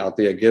great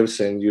Althea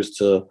Gibson used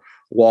to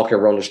walk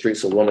and roam the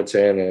streets of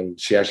Wilmington, and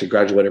she actually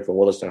graduated from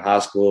Williston High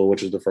School,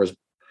 which is the first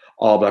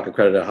all-Black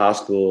accredited high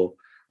school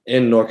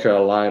in North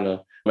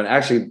Carolina. And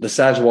actually the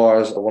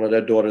Sajwars, one of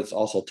their daughters,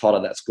 also taught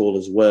at that school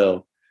as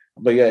well.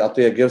 But yeah,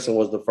 Althea Gibson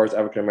was the first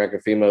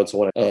African-American female to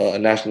win a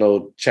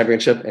national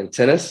championship in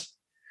tennis.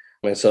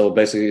 And so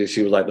basically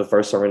she was like the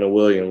first Serena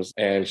Williams,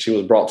 and she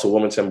was brought to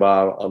Wilmington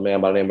by a man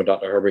by the name of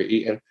Dr. Herbert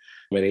Eaton.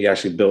 I mean, he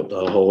actually built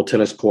the whole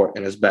tennis court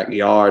in his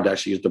backyard that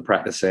she used to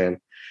practice in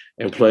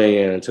and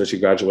play in until she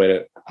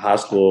graduated high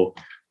school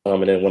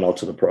and then went on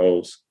to the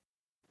pros.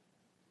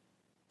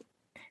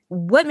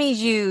 What made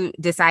you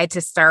decide to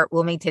start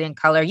Wilmington in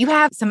Color? You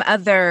have some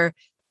other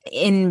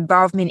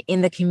involvement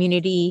in the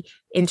community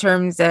in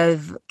terms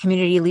of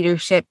community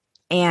leadership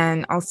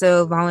and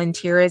also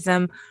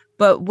volunteerism.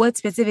 But what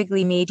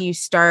specifically made you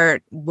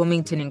start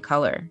Wilmington in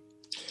Color?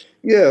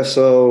 Yeah,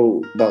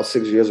 so about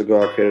 6 years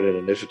ago, I created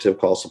an initiative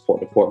called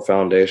Support the Court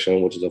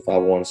Foundation, which is a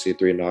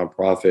 501c3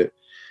 nonprofit.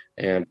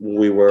 And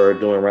we were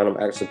doing random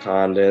acts of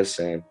kindness,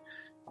 and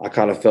I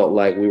kind of felt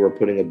like we were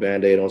putting a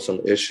Band-Aid on some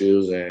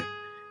issues, and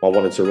I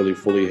wanted to really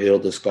fully heal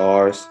the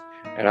scars.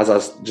 And as I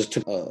just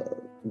took a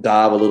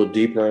dive a little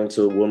deeper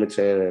into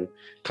Wilmington and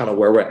kind of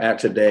where we're at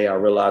today, I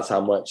realized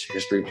how much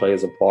history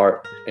plays a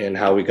part in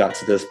how we got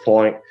to this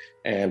point.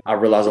 And I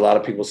realize a lot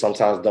of people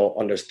sometimes don't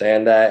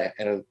understand that.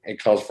 And it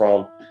comes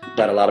from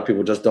that a lot of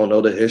people just don't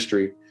know the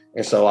history.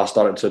 And so I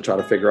started to try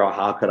to figure out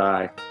how could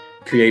I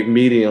create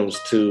mediums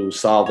to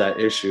solve that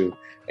issue.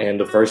 And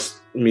the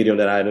first medium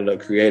that I ended up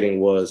creating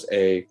was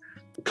a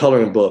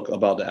coloring book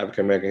about the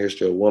African-American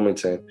history of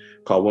Wilmington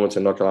called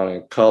Wilmington, North Carolina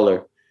in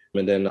Color.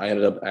 And then I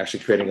ended up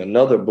actually creating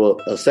another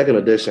book, a second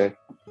edition.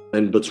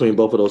 And between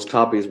both of those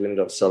copies, we ended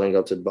up selling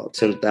up to about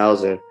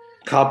 10,000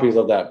 copies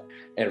of that.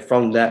 And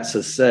from that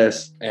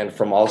success, and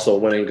from also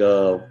winning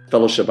a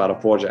fellowship out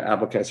of 400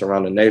 applicants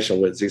around the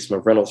nation with Z.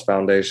 Smith Reynolds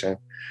Foundation,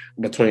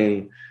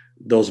 between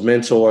those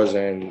mentors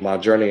and my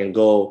journey and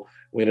goal,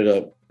 we ended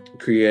up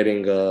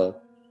creating a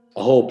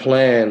whole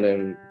plan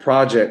and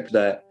project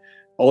that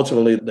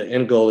ultimately the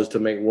end goal is to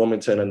make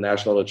Wilmington a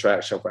national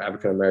attraction for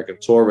African-American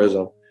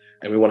tourism.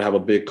 And we want to have a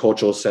big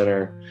cultural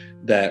center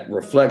that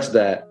reflects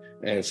that.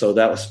 And so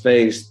that was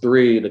phase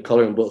 3. The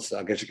coloring books,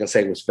 I guess you can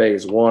say, was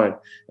phase 1.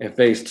 And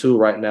phase 2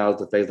 right now is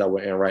the phase that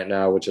we're in right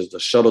now, which is the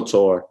shuttle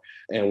tour.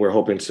 And we're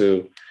hoping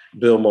to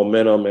build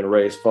momentum and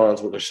raise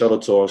funds with the shuttle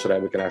tour so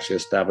that we can actually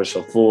establish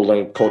a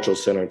full-length cultural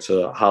center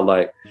to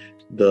highlight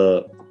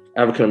the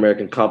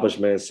African-American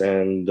accomplishments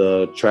and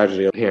the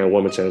tragedy here in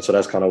Wilmington. So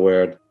that's kind of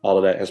where all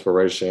of that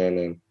inspiration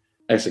and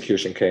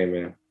execution came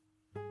in.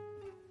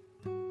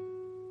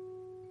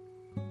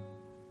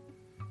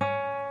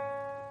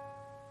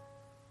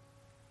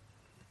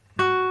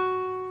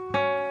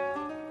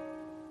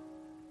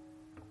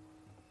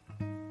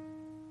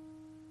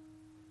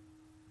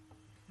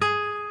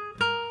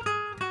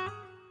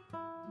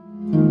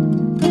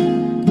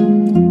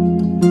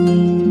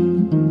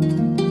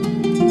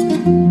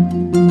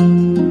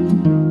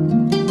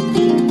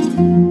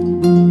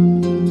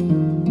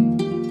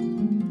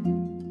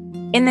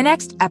 In the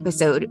next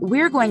episode,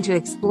 we're going to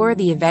explore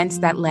the events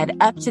that led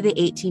up to the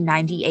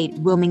 1898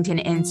 Wilmington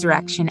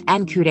insurrection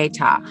and coup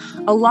d'etat,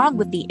 along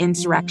with the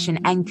insurrection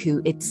and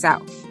coup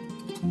itself.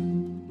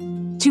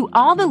 To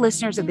all the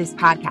listeners of this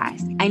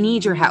podcast, I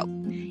need your help.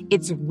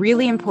 it's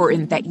really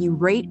important that you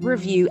rate,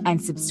 review, and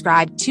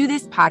subscribe to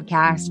this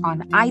podcast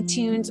on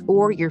iTunes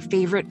or your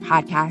favorite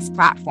podcast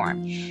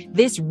platform.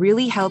 This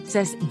really helps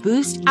us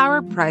boost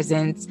our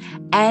presence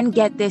and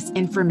get this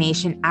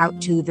information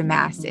out to the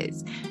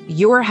masses.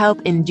 Your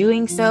help in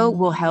doing so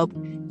will help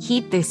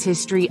keep this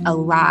history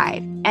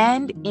alive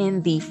and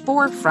in the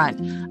forefront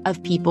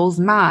of people's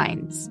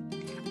minds.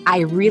 I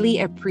really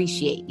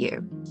appreciate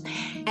you.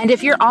 And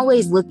if you're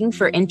always looking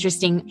for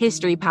interesting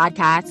history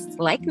podcasts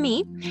like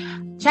me,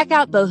 check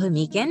out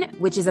Bohemican,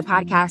 which is a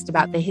podcast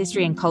about the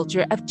history and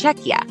culture of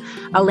Czechia,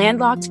 a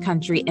landlocked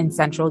country in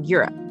Central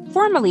Europe,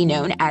 formerly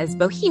known as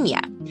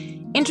Bohemia.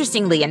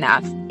 Interestingly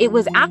enough, it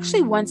was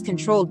actually once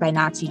controlled by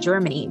Nazi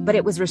Germany, but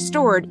it was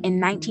restored in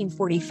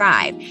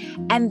 1945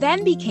 and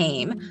then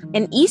became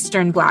an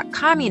Eastern Bloc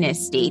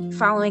communist state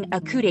following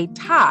a coup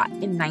d'etat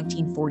in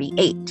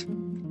 1948,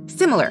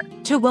 similar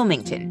to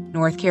Wilmington,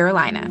 North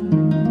Carolina.